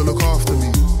Ngozi to look after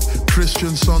me.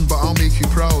 Christian son, but I'll make you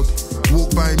proud. Walk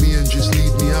by me and just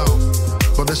lead me out.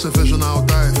 But that's a vision I'll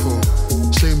die for.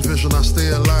 Same vision I stay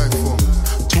alive for.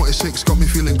 26 got me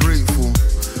feeling grateful.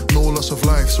 No loss of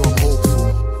life, so I'm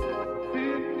hopeful.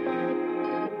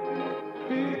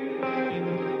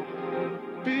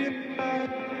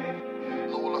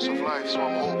 No loss of life, so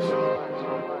I'm hopeful.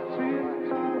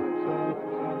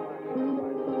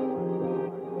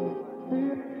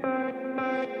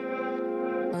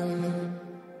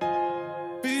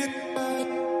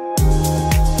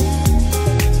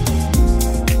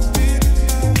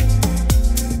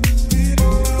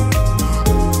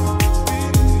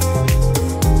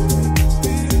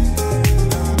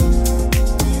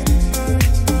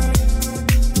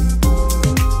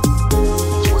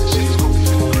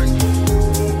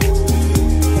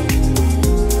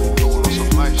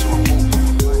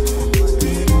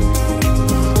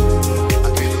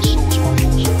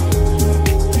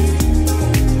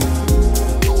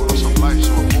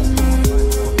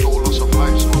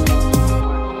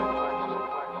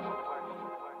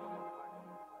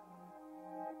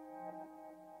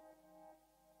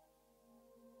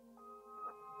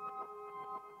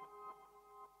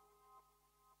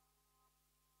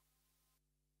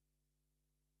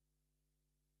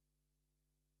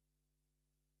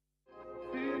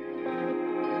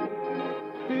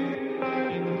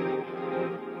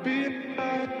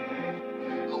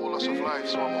 No loss of life,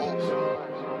 so I'm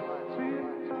hopeful.